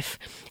mom life.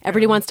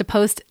 Everybody wants to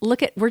post,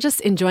 we're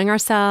just enjoying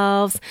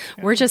ourselves.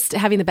 We're just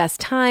having the best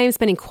time,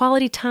 spending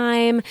quality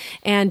time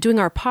and doing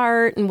our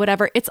part and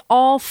whatever. It's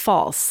all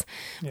false.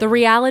 The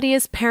reality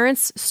is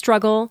parents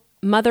struggle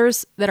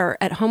mothers that are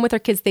at home with their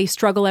kids, they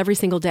struggle every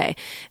single day.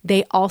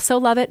 They also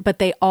love it, but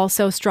they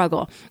also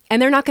struggle.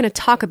 And they're not going to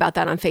talk about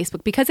that on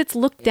Facebook because it's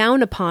looked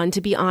down upon,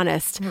 to be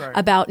honest, Right.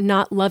 about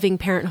not loving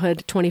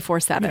parenthood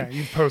 24/7. Yeah,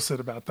 you've posted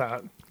about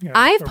that.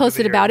 I've over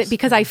posted the about it years.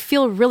 because I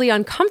feel really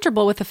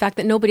uncomfortable with the fact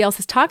that nobody else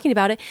is talking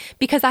about it,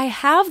 because I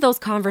have those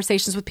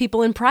conversations with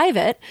people in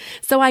private.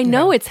 So I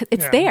know it's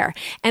Yeah. there.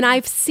 And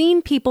I've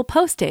seen people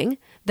posting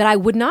that I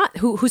would not,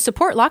 who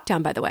support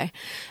lockdown, by the way.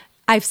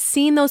 I've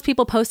seen those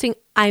people posting,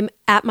 I'm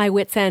at my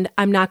wit's end.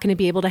 I'm not going to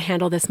be able to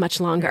handle this much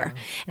longer.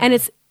 And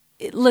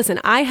listen,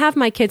 I have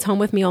my kids home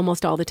with me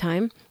almost all the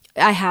time.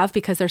 I have,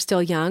 because they're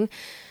still young.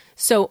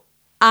 So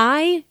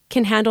I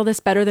can handle this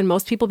better than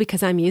most people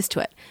because I'm used to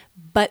it.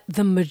 But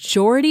the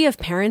majority of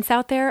parents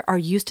out there are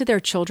used to their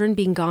children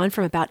being gone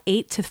from about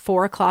 8 to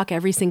 4 o'clock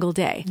every single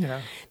day.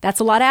 Yeah. That's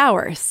a lot of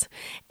hours.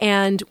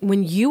 And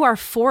when you are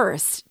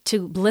forced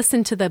to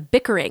listen to the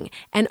bickering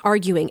and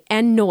arguing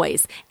and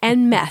noise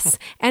and mess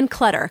and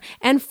clutter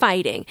and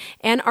fighting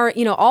and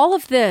all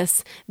of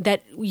this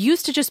that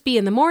used to just be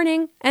in the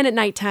morning and at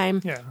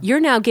nighttime, Yeah. you're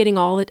now getting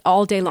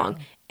all day long.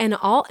 And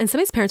some of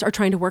these parents are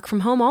trying to work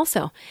from home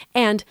also.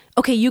 And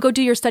okay, you go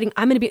do your studying.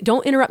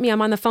 Don't interrupt me.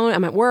 I'm on the phone.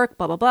 I'm at work,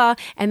 blah, blah, blah.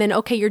 And then,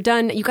 okay, you're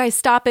done. You guys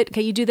stop it.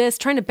 Okay, you do this,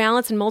 trying to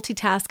balance and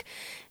multitask.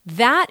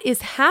 That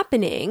is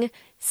happening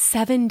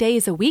 7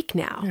 days a week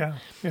now. Yeah.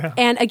 Yeah.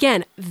 And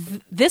again,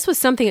 this was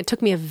something it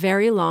took me a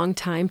very long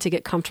time to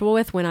get comfortable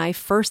with when I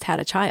first had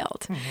a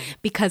child,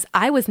 because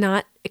I was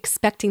not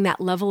expecting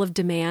that level of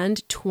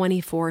demand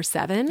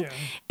 24/7. Yeah.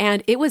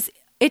 And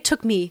it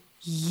took me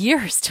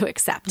years to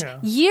accept, Yeah.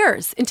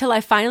 years, until I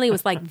finally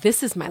was like,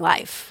 this is my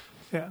life.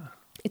 Yeah.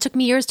 It took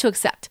me years to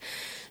accept.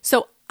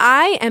 So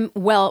I am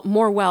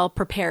more well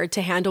prepared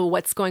to handle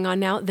what's going on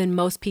now than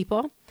most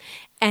people.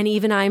 And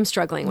even I'm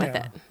struggling with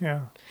it.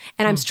 Yeah.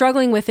 And I'm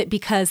struggling with it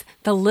because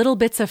the little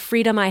bits of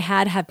freedom I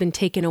had have been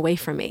taken away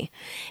from me.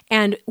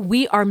 And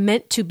we are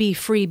meant to be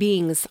free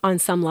beings on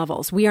some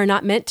levels. We are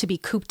not meant to be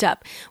cooped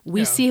up.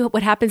 We see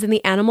what happens in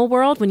the animal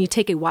world when you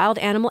take a wild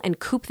animal and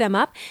coop them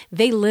up.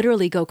 They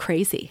literally go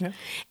crazy. Yeah.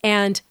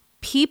 And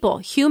people,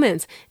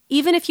 humans,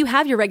 even if you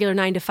have your regular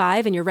 9 to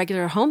 5 and your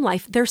regular home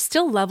life, there's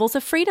still levels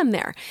of freedom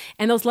there.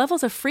 And those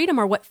levels of freedom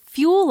are what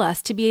fuel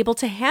us to be able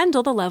to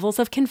handle the levels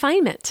of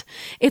confinement.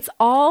 It's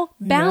all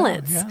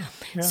balance.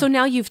 Yeah. So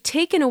now you've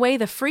taken away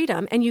the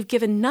freedom and you've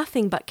given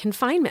nothing but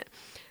confinement.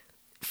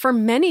 For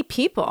many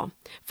people,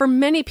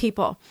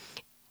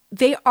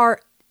 they are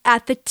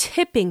at the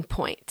tipping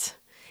point.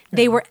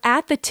 They were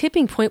at the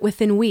tipping point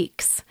within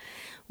weeks.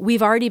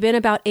 We've already been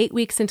about 8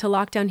 weeks into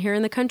lockdown here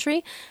in the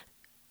country.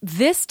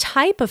 This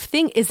type of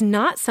thing is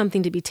not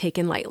something to be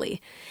taken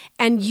lightly.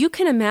 And you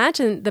can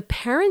imagine the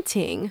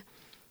parenting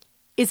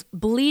is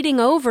bleeding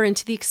over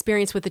into the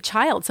experience with the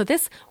child. So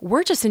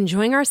we're just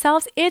enjoying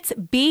ourselves. It's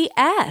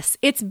BS.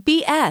 It's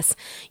BS.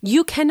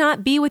 You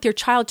cannot be with your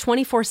child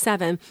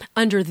 24/7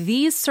 under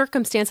these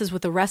circumstances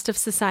with the rest of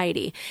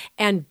society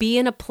and be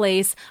in a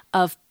place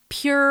of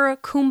pure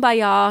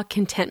kumbaya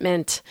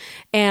contentment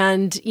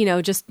and,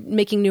 just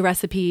making new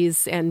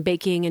recipes and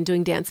baking and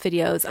doing dance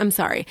videos. I'm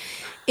sorry.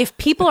 If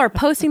people are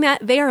posting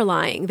that, they are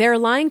lying. They're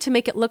lying to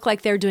make it look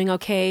like they're doing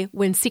okay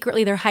when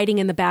secretly they're hiding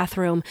in the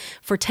bathroom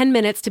for 10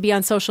 minutes to be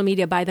on social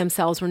media by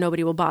themselves where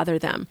nobody will bother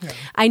them. Yeah.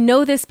 I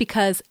know this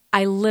because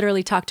I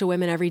literally talk to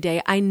women every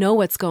day. I know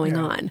what's going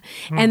on.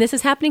 And this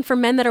is happening for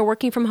men that are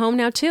working from home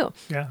now too.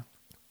 Yeah.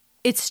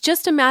 It's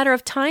just a matter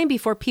of time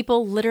before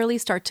people literally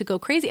start to go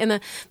crazy.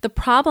 And the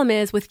problem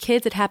is with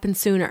kids, it happens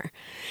sooner.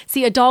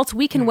 See, adults,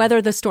 we can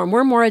weather the storm.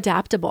 We're more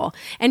adaptable.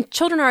 And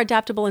children are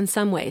adaptable in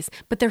some ways,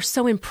 but they're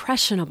so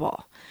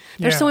impressionable.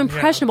 They're so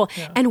impressionable.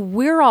 Yeah. And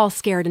we're all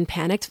scared and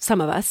panicked.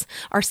 Some of us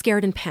are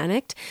scared and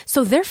panicked.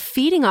 So they're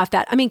feeding off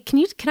that. I mean,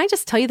 can I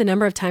just tell you the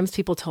number of times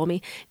people told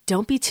me,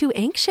 don't be too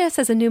anxious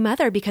as a new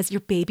mother because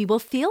your baby will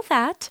feel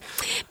that.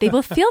 They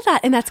will feel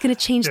that. And that's going to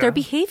change their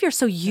behavior.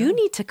 So you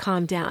need to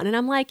calm down. And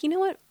I'm like, you know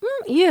what?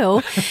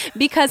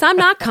 Because I'm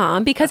not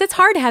calm, because it's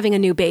hard having a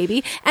new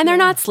baby and they're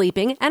not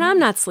sleeping and I'm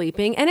not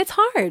sleeping and it's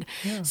hard.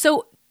 Yeah.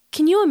 So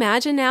can you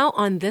imagine now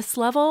on this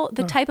level,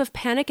 the type of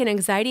panic and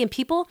anxiety and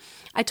people?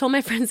 I told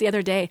my friends the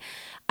other day,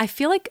 I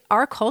feel like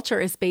our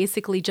culture is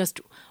basically just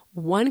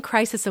one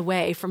crisis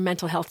away from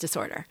mental health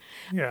disorder.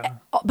 Yeah.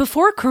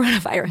 Before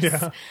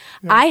coronavirus,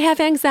 Yeah. I have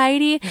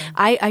anxiety.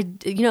 I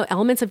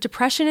elements of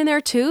depression in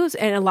there too.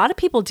 And a lot of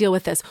people deal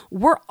with this.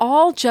 We're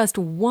all just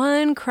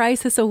one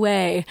crisis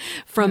away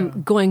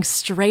from going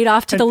straight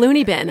off to the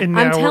loony bin.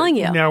 I'm telling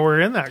you. Now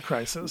we're in that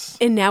crisis.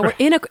 And now we're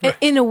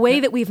in a way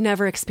that we've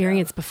never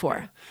experienced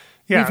before.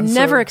 Yeah, we've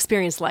never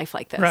experienced life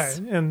like this. Right.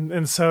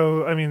 And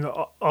so, I mean,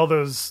 all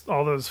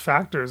those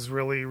factors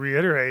really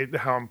reiterate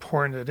how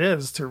important it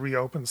is to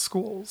reopen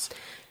schools,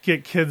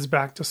 get kids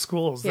back to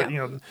schools that,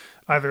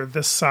 either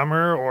this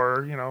summer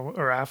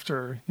or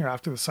after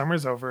the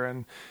summer's over.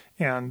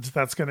 And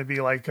that's going to be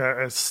like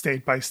a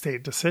state by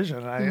state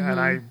decision.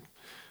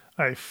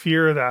 I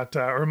fear that,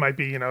 or it might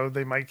be,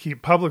 they might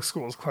keep public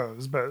schools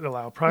closed, but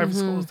allow private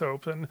schools to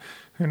open.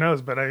 Who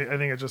knows? But I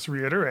think it just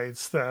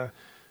reiterates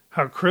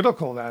how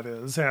critical that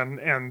is,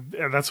 and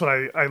that's what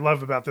I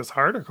love about this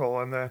article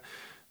and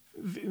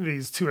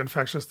these two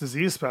infectious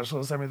disease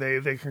specialists. I mean,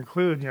 they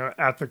conclude,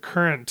 at the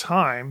current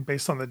time,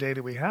 based on the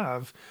data we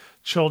have,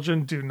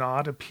 children do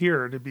not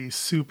appear to be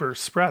super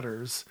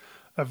spreaders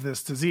of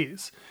this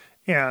disease.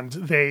 And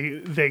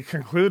they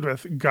conclude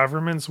with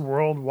governments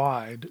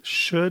worldwide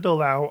should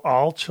allow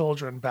all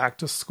children back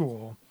to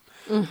school,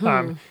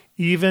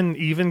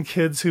 even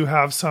kids who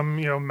have some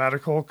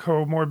medical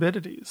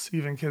comorbidities,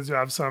 even kids who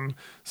have some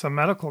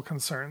medical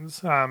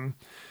concerns.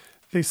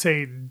 They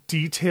say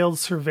detailed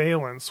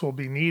surveillance will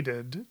be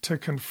needed to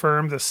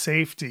confirm the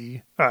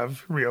safety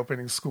of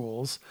reopening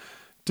schools,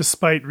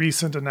 despite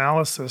recent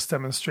analysis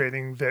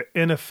demonstrating the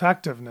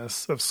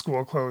ineffectiveness of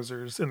school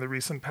closures in the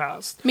recent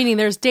past. Meaning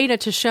there's data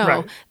to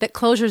show that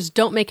closures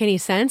don't make any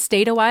sense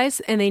data-wise,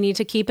 and they need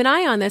to keep an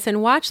eye on this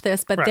and watch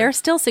this, but they're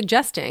still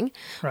suggesting,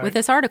 with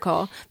this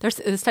article,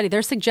 the study,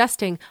 they're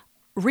suggesting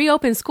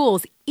reopen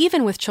schools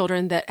even with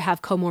children that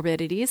have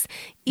comorbidities,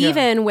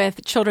 even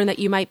with children that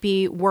you might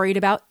be worried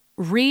about.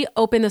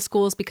 Reopen the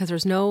schools because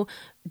there's no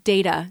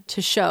data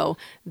to show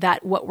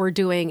that what we're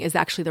doing is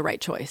actually the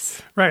right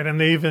choice. Right, and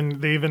they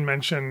even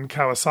mention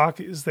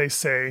Kawasaki's. They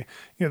say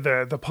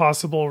the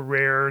possible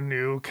rare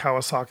new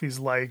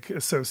Kawasaki's-like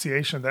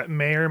association that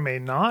may or may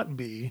not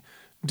be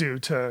due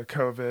to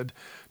COVID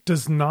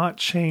does not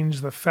change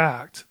the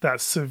fact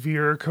that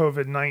severe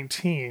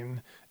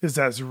COVID-19 is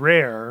as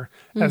rare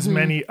as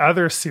many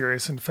other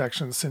serious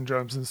infection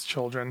syndromes in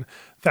children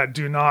that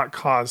do not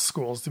cause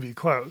schools to be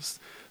closed.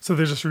 So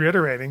they're just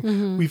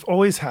reiterating, we've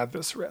always had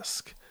this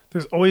risk.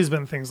 There's always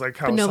been things like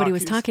Kawasaki's. But nobody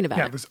was talking about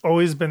it. Yeah, there's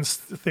always been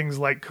things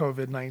like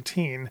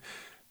COVID-19,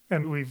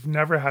 and we've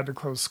never had to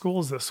close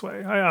schools this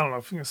way. I don't know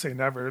if you can say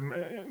never.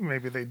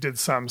 Maybe they did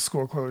some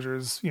school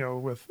closures,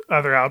 with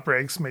other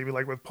outbreaks, maybe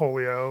like with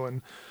polio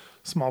and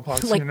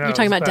smallpox. Like you're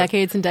talking about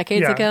decades and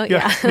decades ago?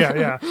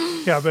 Yeah.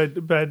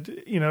 But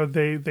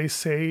they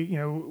say,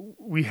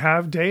 we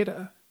have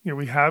data.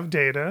 We have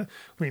data.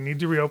 We need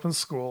to reopen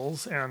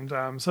schools,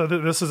 and so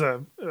this is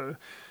a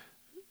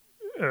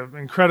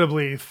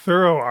incredibly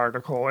thorough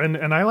article.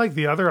 And I like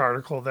the other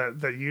article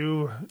that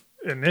you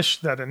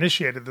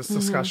initiated this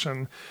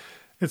discussion.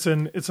 It's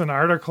an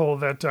article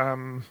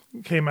that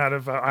came out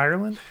of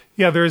Ireland.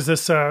 Yeah, there's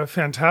this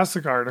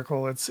fantastic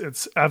article.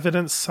 It's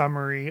evidence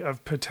summary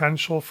of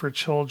potential for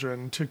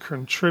children to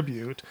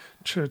contribute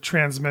to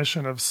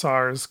transmission of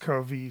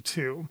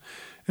SARS-CoV-2.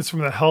 It's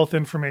from the Health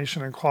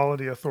Information and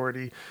Quality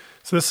Authority.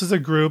 So this is a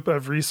group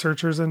of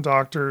researchers and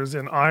doctors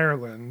in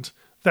Ireland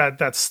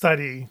that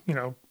study,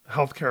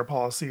 healthcare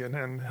policy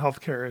and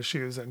healthcare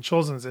issues and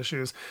children's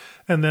issues,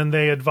 and then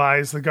they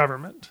advise the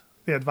government.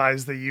 They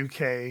advise the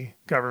UK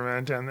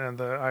government and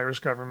the Irish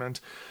government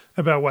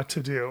about what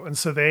to do. And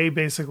so they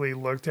basically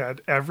looked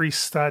at every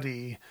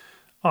study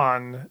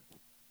on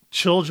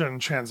children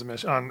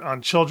transmission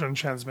on children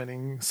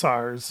transmitting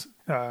SARS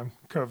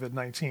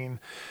COVID-19,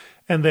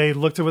 and they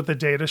looked at what the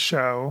data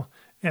show,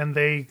 and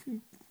they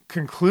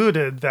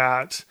concluded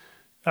that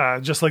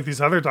just like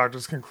these other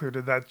doctors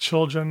concluded that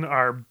children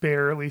are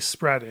barely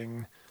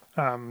spreading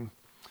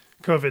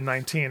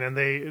COVID-19, and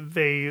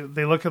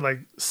they look at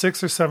like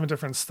 6 or 7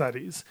 different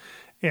studies,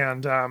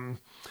 and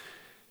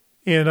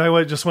I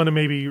would just want to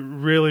maybe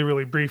really,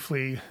 really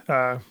briefly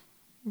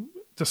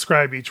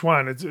describe each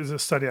one. It's a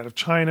study out of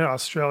China,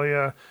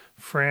 Australia,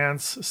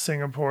 France,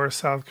 Singapore,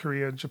 South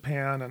Korea,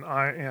 Japan,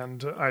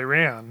 and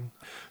Iran.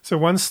 So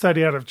one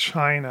study out of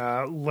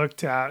China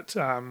looked at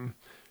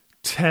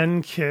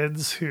 10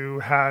 kids who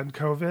had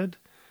COVID,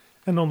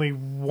 and only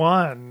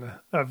one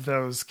of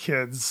those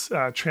kids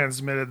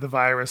transmitted the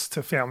virus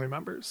to family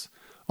members.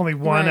 Only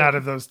one out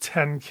of those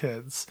 10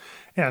 kids.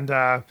 And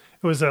it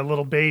was a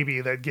little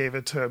baby that gave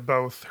it to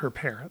both her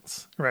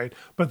parents, right?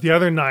 But the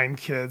other 9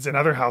 kids in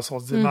other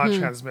households did not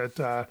transmit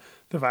the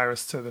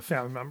virus to the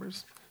family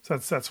members. So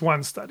that's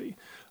one study.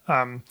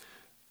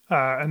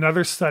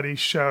 Another study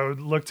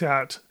looked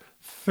at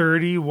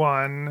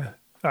 31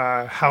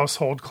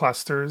 household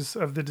clusters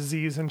of the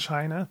disease in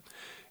China,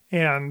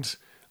 and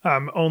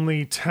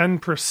only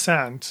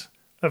 10%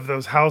 of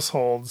those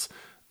households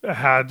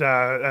had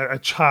a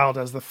child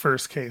as the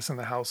first case in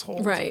the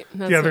household. Right.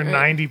 The other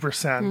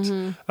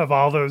 90% of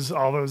all those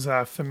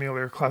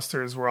familiar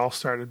clusters were all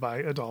started by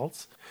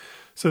adults.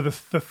 So the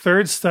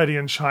third study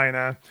in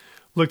China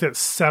looked at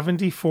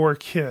 74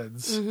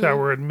 kids that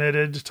were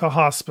admitted to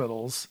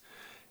hospitals,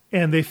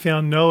 and they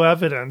found no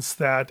evidence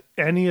that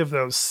any of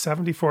those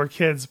 74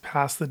 kids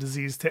passed the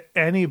disease to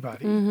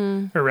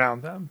anybody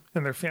around them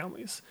and their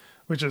families,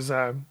 which is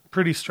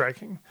pretty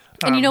striking.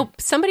 And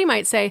somebody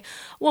might say,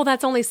 well,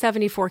 that's only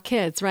 74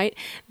 kids, right?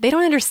 They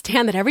don't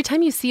understand that every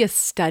time you see a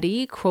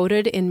study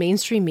quoted in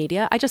mainstream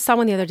media, I just saw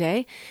one the other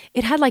day,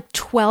 it had like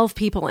 12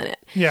 people in it.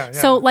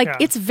 So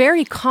it's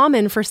very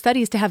common for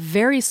studies to have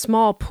very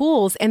small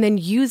pools and then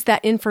use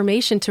that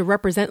information to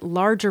represent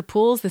larger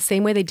pools the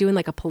same way they do in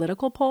like a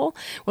political poll,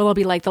 where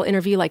they'll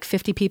interview like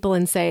 50 people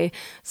and say,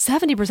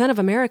 70% of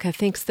America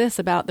thinks this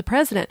about the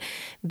president.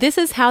 This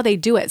is how they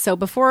do it. So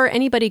before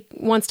anybody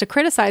wants to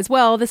criticize,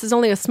 well, this is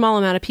only a small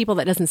amount of people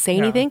that doesn't say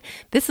anything.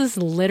 This is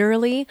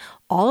literally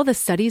all of the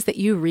studies that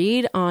you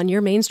read on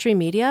your mainstream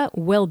media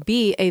will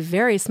be a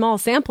very small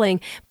sampling,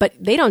 but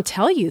they don't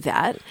tell you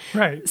that.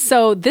 Right.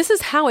 So this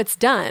is how it's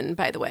done,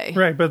 by the way.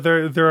 Right, but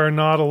there are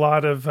not a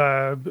lot of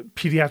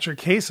pediatric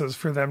cases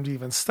for them to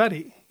even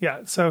study.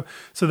 Yeah. So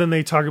then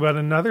they talk about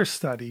another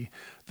study.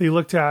 They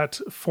looked at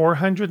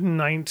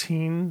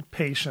 419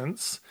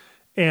 patients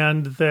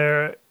and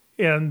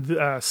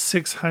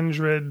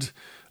 600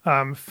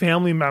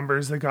 family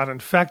members that got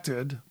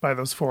infected by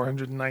those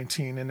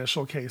 419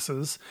 initial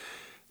cases.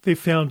 They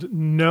found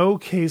no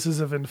cases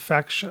of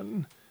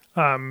infection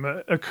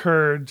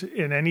occurred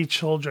in any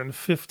children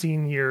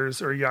 15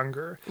 years or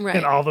younger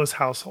in all those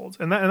households.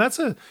 And that's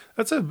a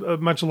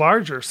much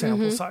larger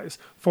sample size.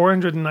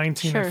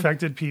 419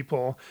 infected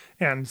people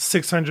and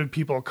 600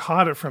 people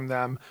caught it from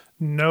them.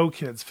 No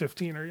kids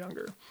 15 or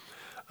younger.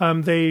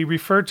 They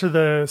referred to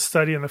the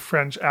study in the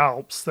French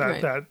Alps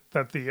that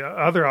the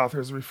other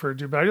authors referred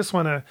to, but I just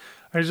want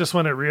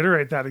to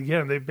reiterate that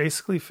again. They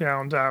basically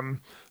found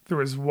there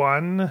was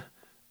one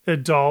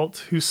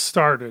adult who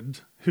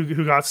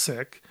got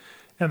sick,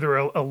 and there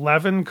were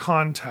 11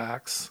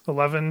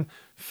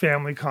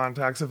 family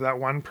contacts of that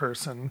one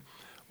person.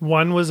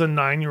 One was a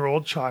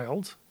 9-year-old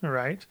child, all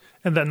right,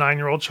 and that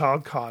 9-year-old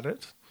child caught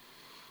it.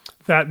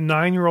 That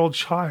 9-year-old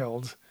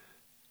child,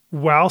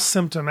 while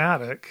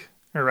symptomatic,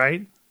 all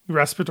right,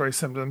 respiratory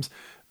symptoms,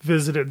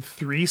 visited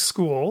 3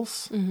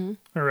 schools,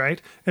 all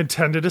right,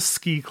 attended a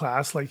ski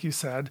class, like you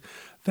said.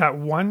 That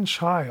one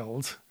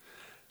child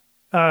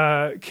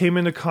came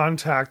into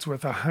contact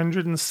with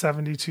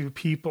 172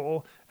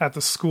 people at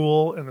the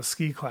school and the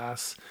ski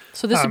class.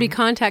 So this would be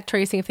contact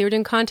tracing. If they were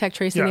doing contact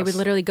tracing, they would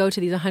literally go to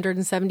these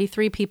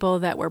 173 people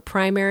that were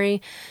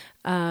primary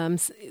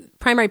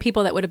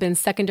people that would have been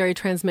secondary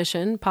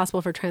transmission,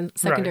 possible for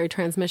secondary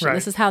transmission. Right.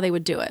 This is how they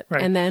would do it.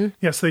 Right. And then?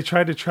 Yes, they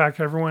tried to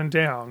track everyone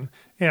down,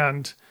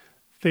 and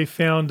they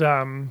found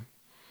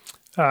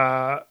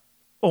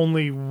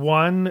only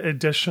one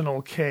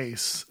additional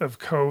case of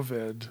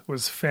COVID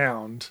was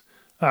found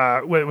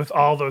with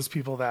all those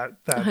people that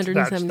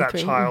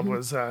child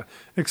was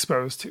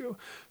exposed to.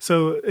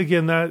 So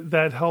again,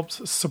 that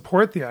helps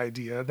support the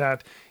idea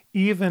that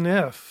even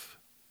if,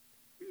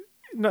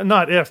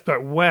 not if,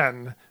 but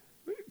when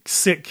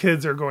sick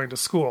kids are going to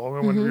school,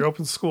 and when we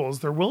reopen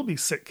schools, there will be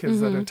sick kids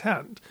that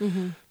attend.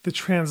 The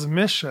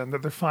transmission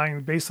that they're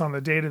finding, based on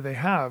the data they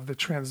have, the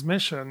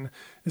transmission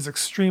is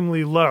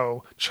extremely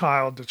low,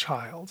 child to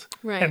child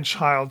and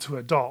child to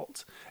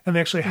adult. And they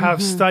actually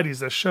have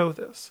studies that show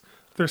this.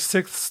 Their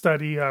 6th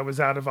study was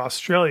out of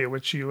Australia,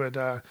 which you had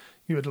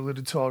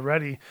alluded to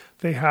already.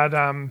 They had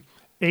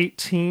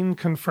 18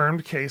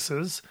 confirmed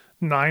cases,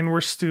 9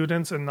 were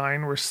students and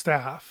 9 were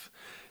staff.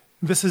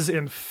 This is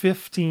in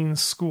 15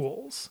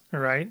 schools, all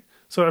right?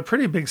 So a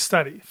pretty big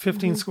study,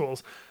 15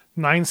 schools,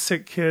 9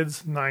 sick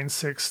kids, 9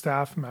 sick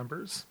staff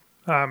members.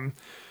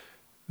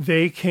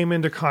 They came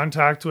into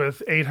contact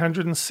with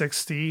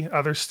 860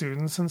 other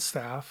students and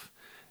staff,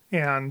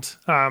 and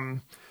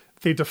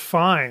they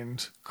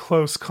defined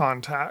close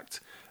contact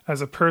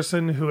as a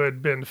person who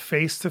had been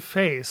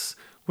face-to-face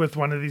with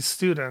one of these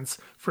students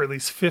for at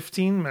least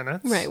 15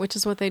 minutes. Right, which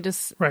is what they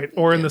just... Right,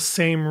 or in the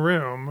same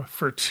room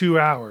for 2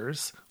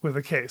 hours with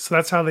a case. So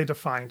that's how they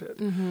defined it.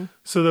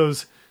 So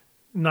those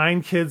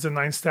 9 kids and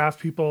 9 staff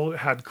people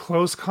had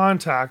close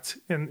contact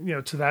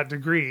to that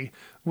degree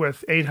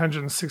with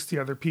 860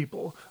 other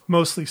people,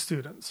 mostly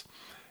students.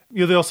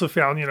 They also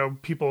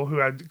found, people who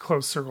had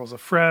close circles of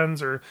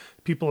friends or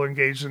people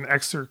engaged in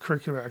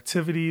extracurricular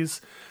activities.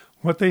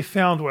 What they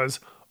found was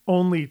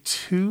only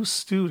 2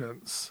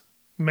 students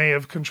may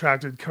have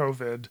contracted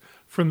COVID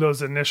from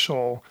those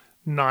initial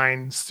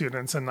 9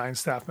 students and 9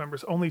 staff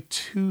members. Only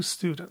 2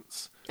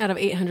 students. Out of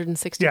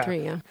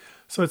 863, yeah.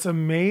 So it's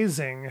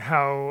amazing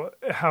how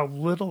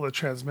little the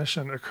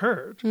transmission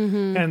occurred.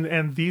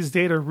 And these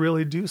data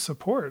really do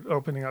support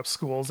opening up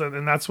schools.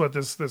 And that's what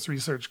this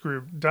research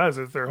group does.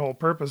 Their whole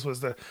purpose was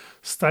to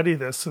study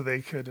this so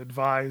they could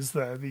advise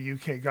the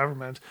UK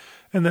government.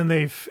 And then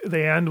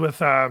they end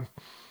with a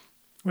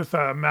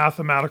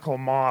mathematical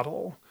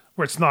model,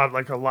 where it's not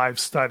like a live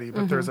study,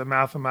 but there's a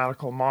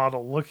mathematical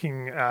model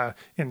looking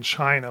in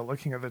China,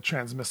 looking at the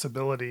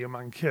transmissibility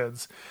among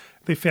kids.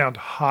 They found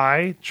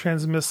high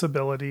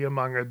transmissibility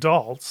among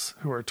adults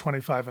who are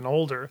 25 and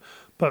older,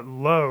 but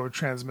low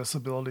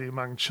transmissibility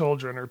among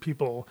children or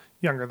people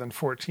younger than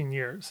 14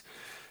 years.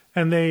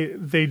 And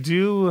they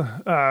do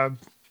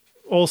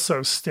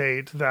also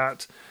state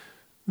that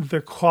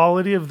the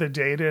quality of the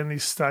data in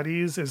these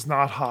studies is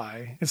not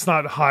high. It's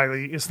not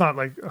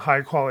like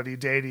high quality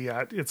data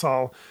yet. It's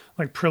all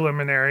like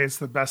preliminary. It's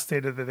the best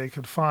data that they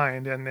could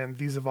find. And then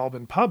these have all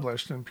been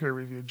published in peer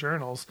reviewed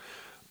journals.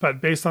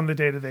 But based on the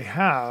data they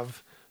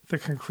have, the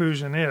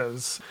conclusion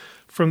is,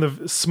 from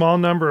the small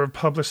number of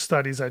published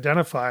studies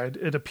identified,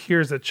 it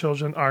appears that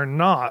children are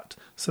not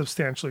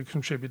substantially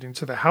contributing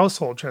to the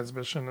household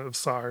transmission of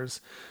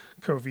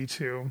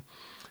SARS-CoV-2.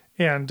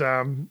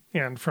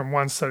 And from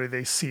one study,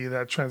 they see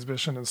that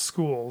transmission in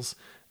schools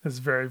is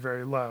very,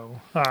 very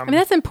low. I mean,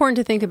 that's important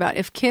to think about.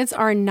 If kids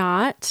are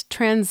not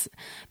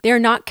they're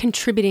not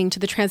contributing to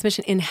the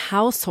transmission in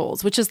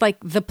households, which is like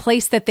the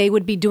place that they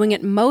would be doing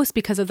it most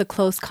because of the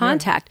close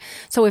contact.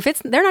 Yeah. So if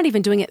they're not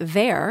even doing it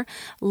there,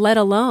 let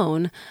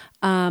alone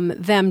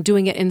them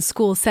doing it in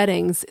school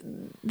settings,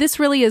 this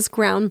really is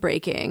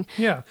groundbreaking.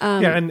 Yeah.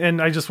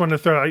 And I just want to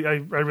throw, I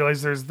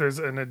realize there's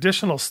an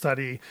additional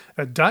study,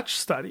 a Dutch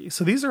study.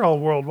 So these are all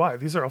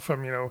worldwide. These are all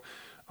from,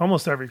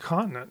 almost every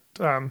continent.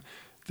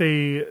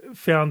 They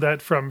found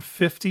that from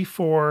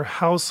 54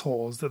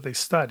 households that they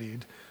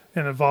studied,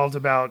 and involved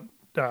about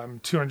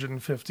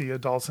 250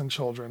 adults and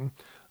children,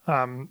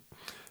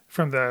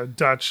 from the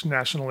Dutch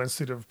National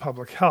Institute of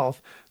Public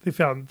Health, they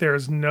found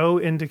there's no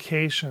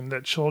indication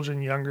that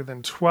children younger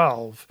than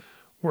 12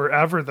 were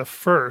ever the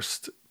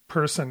first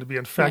person to be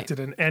infected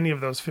in any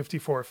of those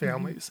 54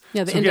 families. Mm-hmm.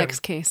 Yeah, the index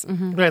case.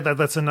 Mm-hmm. Right,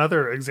 that's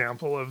another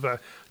example of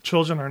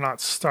children are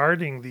not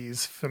starting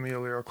these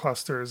familial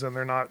clusters, and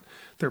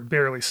they're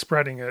barely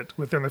spreading it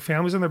within the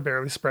families, and they're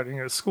barely spreading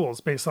it at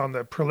schools based on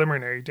the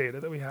preliminary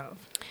data that we have.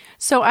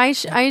 So I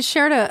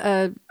shared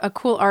a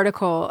cool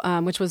article,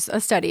 which was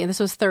a study, and this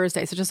was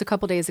Thursday, so just a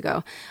couple days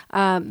ago.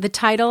 The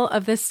title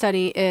of this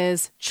study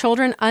is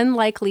Children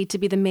Unlikely to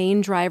be the Main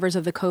Drivers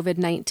of the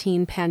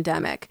COVID-19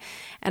 Pandemic.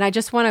 And I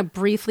just want to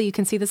briefly, you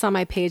can see this on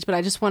my page, but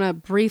I just want to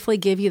briefly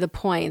give you the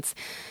points.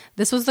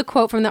 This was the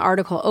quote from the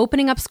article.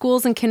 Opening up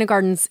schools and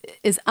kindergartens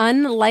is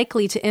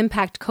unlikely to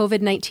impact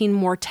COVID-19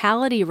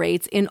 mortality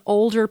rates in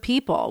older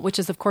people, which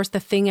is, of course, the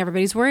thing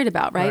everybody's worried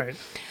about, right?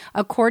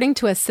 According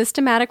to a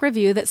systematic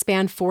review that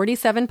spanned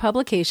 47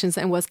 publications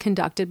and was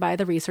conducted by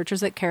the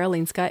researchers at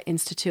Karolinska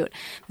Institute.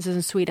 This is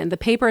in Sweden. The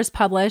paper is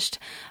published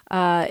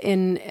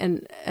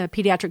in a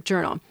pediatric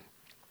journal.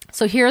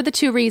 So here are the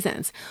two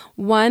reasons.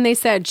 One, they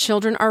said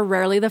children are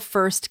rarely the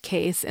first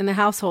case in the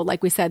household.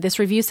 Like we said, this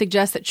review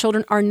suggests that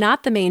children are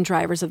not the main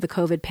drivers of the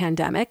COVID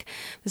pandemic.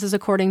 This is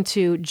according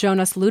to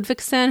Jonas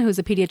Ludvigsson, who's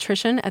a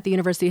pediatrician at the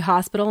University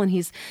Hospital, and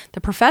he's the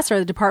professor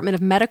of the Department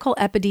of Medical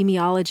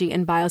Epidemiology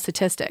and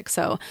Biostatistics.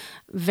 So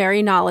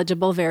very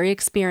knowledgeable, very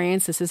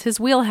experienced. This is his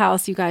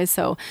wheelhouse, you guys.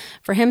 So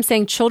for him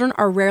saying children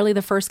are rarely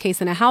the first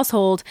case in a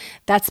household,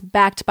 that's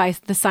backed by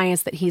the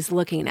science that he's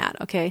looking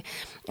at, okay?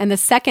 And the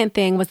second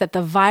thing was that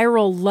the viral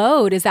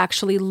load is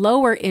actually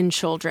lower in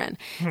children.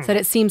 So that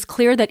it seems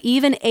clear that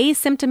even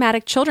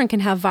asymptomatic children can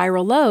have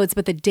viral loads,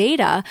 but the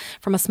data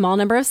from a small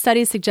number of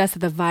studies suggests that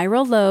the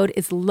viral load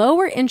is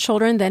lower in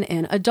children than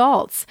in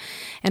adults.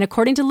 And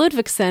according to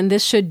Ludvigsson,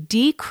 this should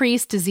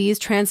decrease disease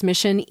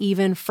transmission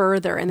even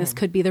further. And this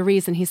could be the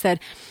reason. He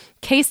said,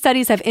 case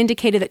studies have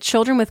indicated that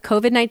children with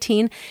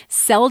COVID-19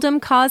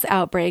 seldom cause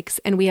outbreaks,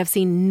 and we have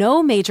seen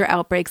no major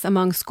outbreaks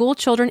among school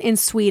children in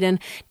Sweden,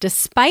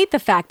 despite the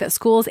fact that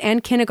schools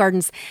and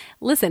kindergartens,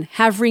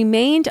 have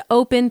remained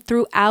open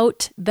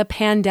throughout the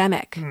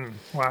pandemic.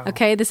 Wow.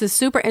 Okay, this is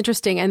super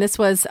interesting, and this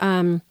was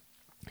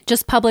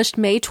just published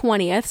May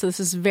 20th, so this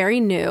is very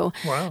new.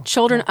 Wow.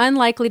 Children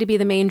unlikely to be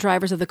the main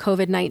drivers of the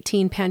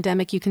COVID-19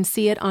 pandemic. You can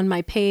see it on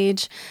my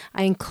page.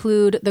 I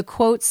include the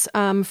quotes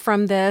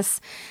from this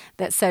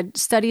that said,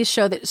 studies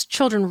show that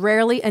children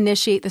rarely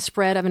initiate the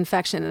spread of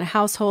infection in a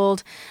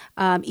household.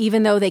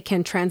 Even though they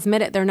can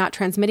transmit it, they're not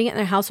transmitting it in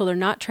their household. They're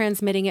not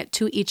transmitting it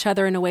to each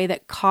other in a way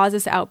that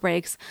causes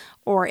outbreaks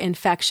or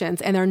infections,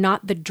 and they're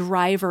not the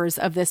drivers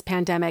of this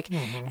pandemic.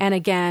 And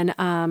again,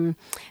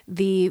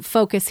 the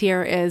focus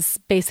here is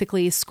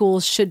basically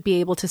schools should be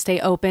able to stay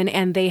open,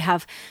 and they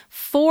have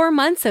 4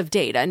 months of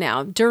data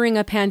now during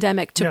a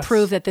pandemic to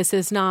prove that this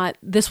was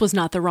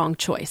not the wrong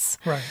choice.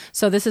 Right.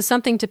 So this is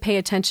something to pay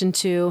attention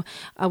to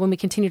when we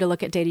continue to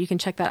look at data. You can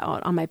check that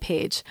out on my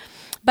page.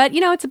 But,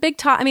 it's a big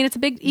topic. I mean, it's a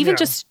big, even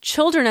just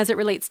children as it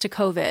relates to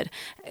COVID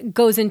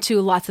goes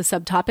into lots of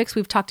subtopics.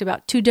 We've talked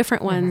about 2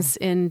 different ones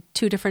in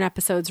 2 different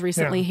episodes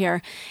recently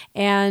here.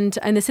 And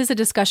this is a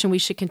discussion we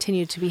should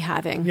continue to be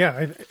having.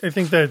 Yeah, I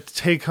think the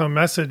take-home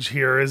message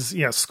here is,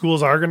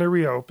 schools are going to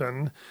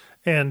reopen,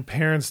 and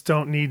parents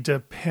don't need to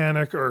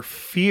panic or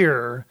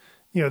fear,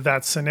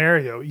 that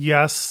scenario.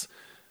 Yes,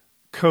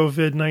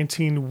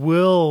 COVID-19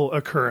 will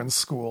occur in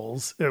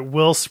schools. It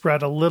will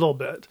spread a little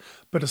bit,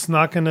 but it's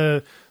not going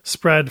to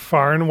spread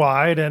far and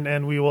wide,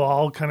 and we will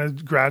all kind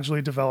of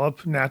gradually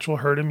develop natural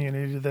herd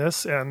immunity to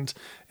this. And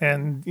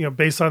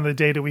based on the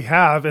data we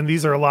have, and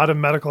these are a lot of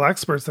medical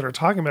experts that are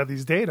talking about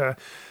these data,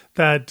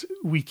 that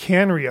we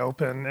can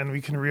reopen, and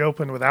we can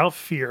reopen without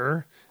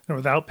fear,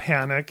 without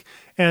panic,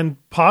 and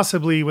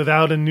possibly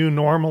without a new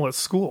normal at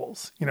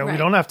schools. We Right.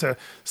 don't have to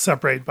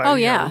separate by. Oh,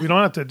 yeah. We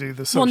don't have to do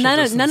the social Well, none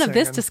of distancing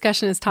this and-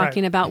 discussion is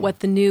talking Right. about what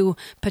the new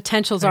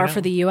potentials are know.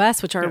 for the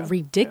U.S., which are Yeah.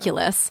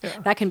 ridiculous. Yeah.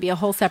 That can be a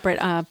whole separate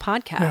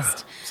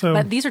podcast. So-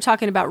 But these are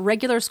talking about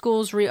regular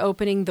schools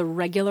reopening the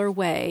regular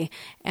way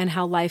and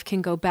how life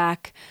can go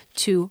back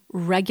to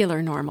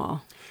regular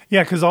normal.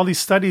 Yeah, because all these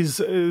studies,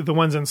 the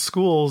ones in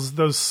schools,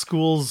 those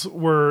schools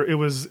were it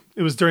was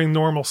during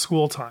normal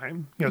school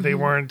time. They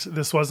weren't.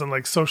 This wasn't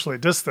like socially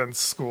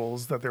distanced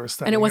schools that they were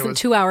studying. And it wasn't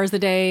 2 hours a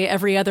day,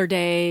 every other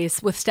day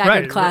with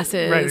staggered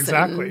classes right,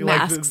 exactly. and Like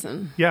masks.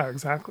 yeah,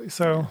 exactly.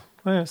 So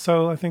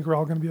I think we're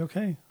all going to be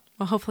okay.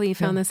 Well, hopefully you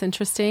found this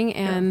interesting.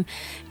 And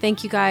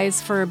thank you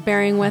guys for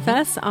bearing with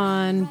us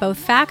on both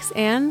facts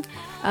and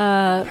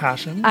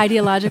Passion.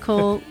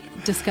 ideological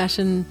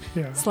discussion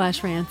Yeah.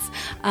 / rants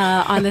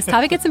on this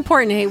topic. It's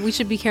important. Hey, we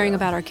should be caring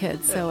about our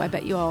kids. So I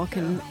bet you all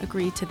can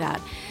agree to that.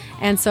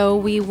 And so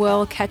we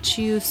will catch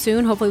you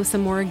soon, hopefully with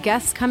some more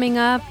guests coming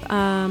up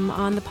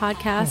on the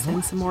podcast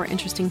and some more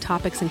interesting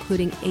topics,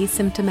 including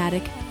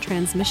asymptomatic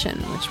transmission,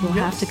 which we'll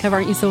have to cover.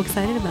 Aren't you so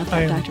excited about that,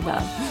 I am. Dr.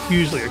 Bob?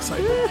 Hugely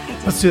excited.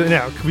 Let's do it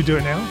now. Can we do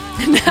it now?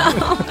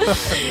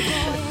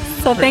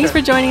 So thanks for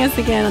joining us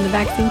again on the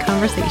Vaccine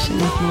Conversation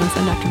with Melissa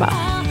and Dr. Bob.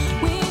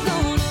 We're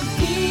gonna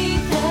be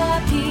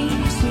the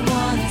peace we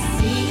wanna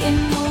see in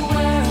the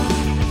world.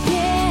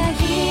 Yeah,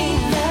 be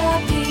the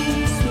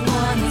peace we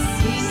wanna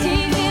see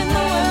in the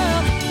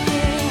world.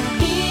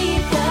 Be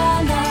the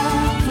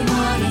love we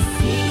wanna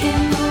see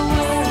in the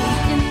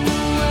world.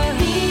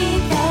 Be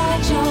the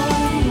joy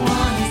we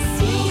wanna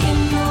see in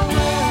the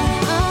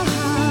world.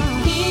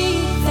 Be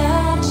the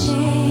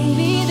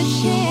change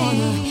we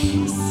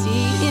wanna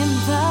see in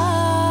the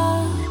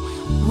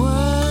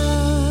world.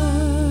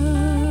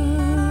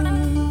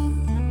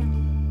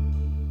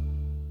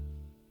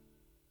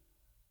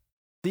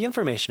 The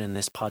information in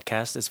this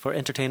podcast is for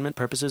entertainment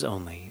purposes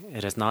only.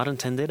 It is not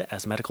intended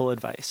as medical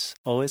advice.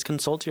 Always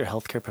consult your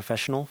healthcare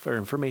professional for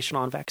information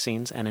on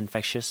vaccines and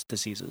infectious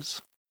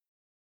diseases.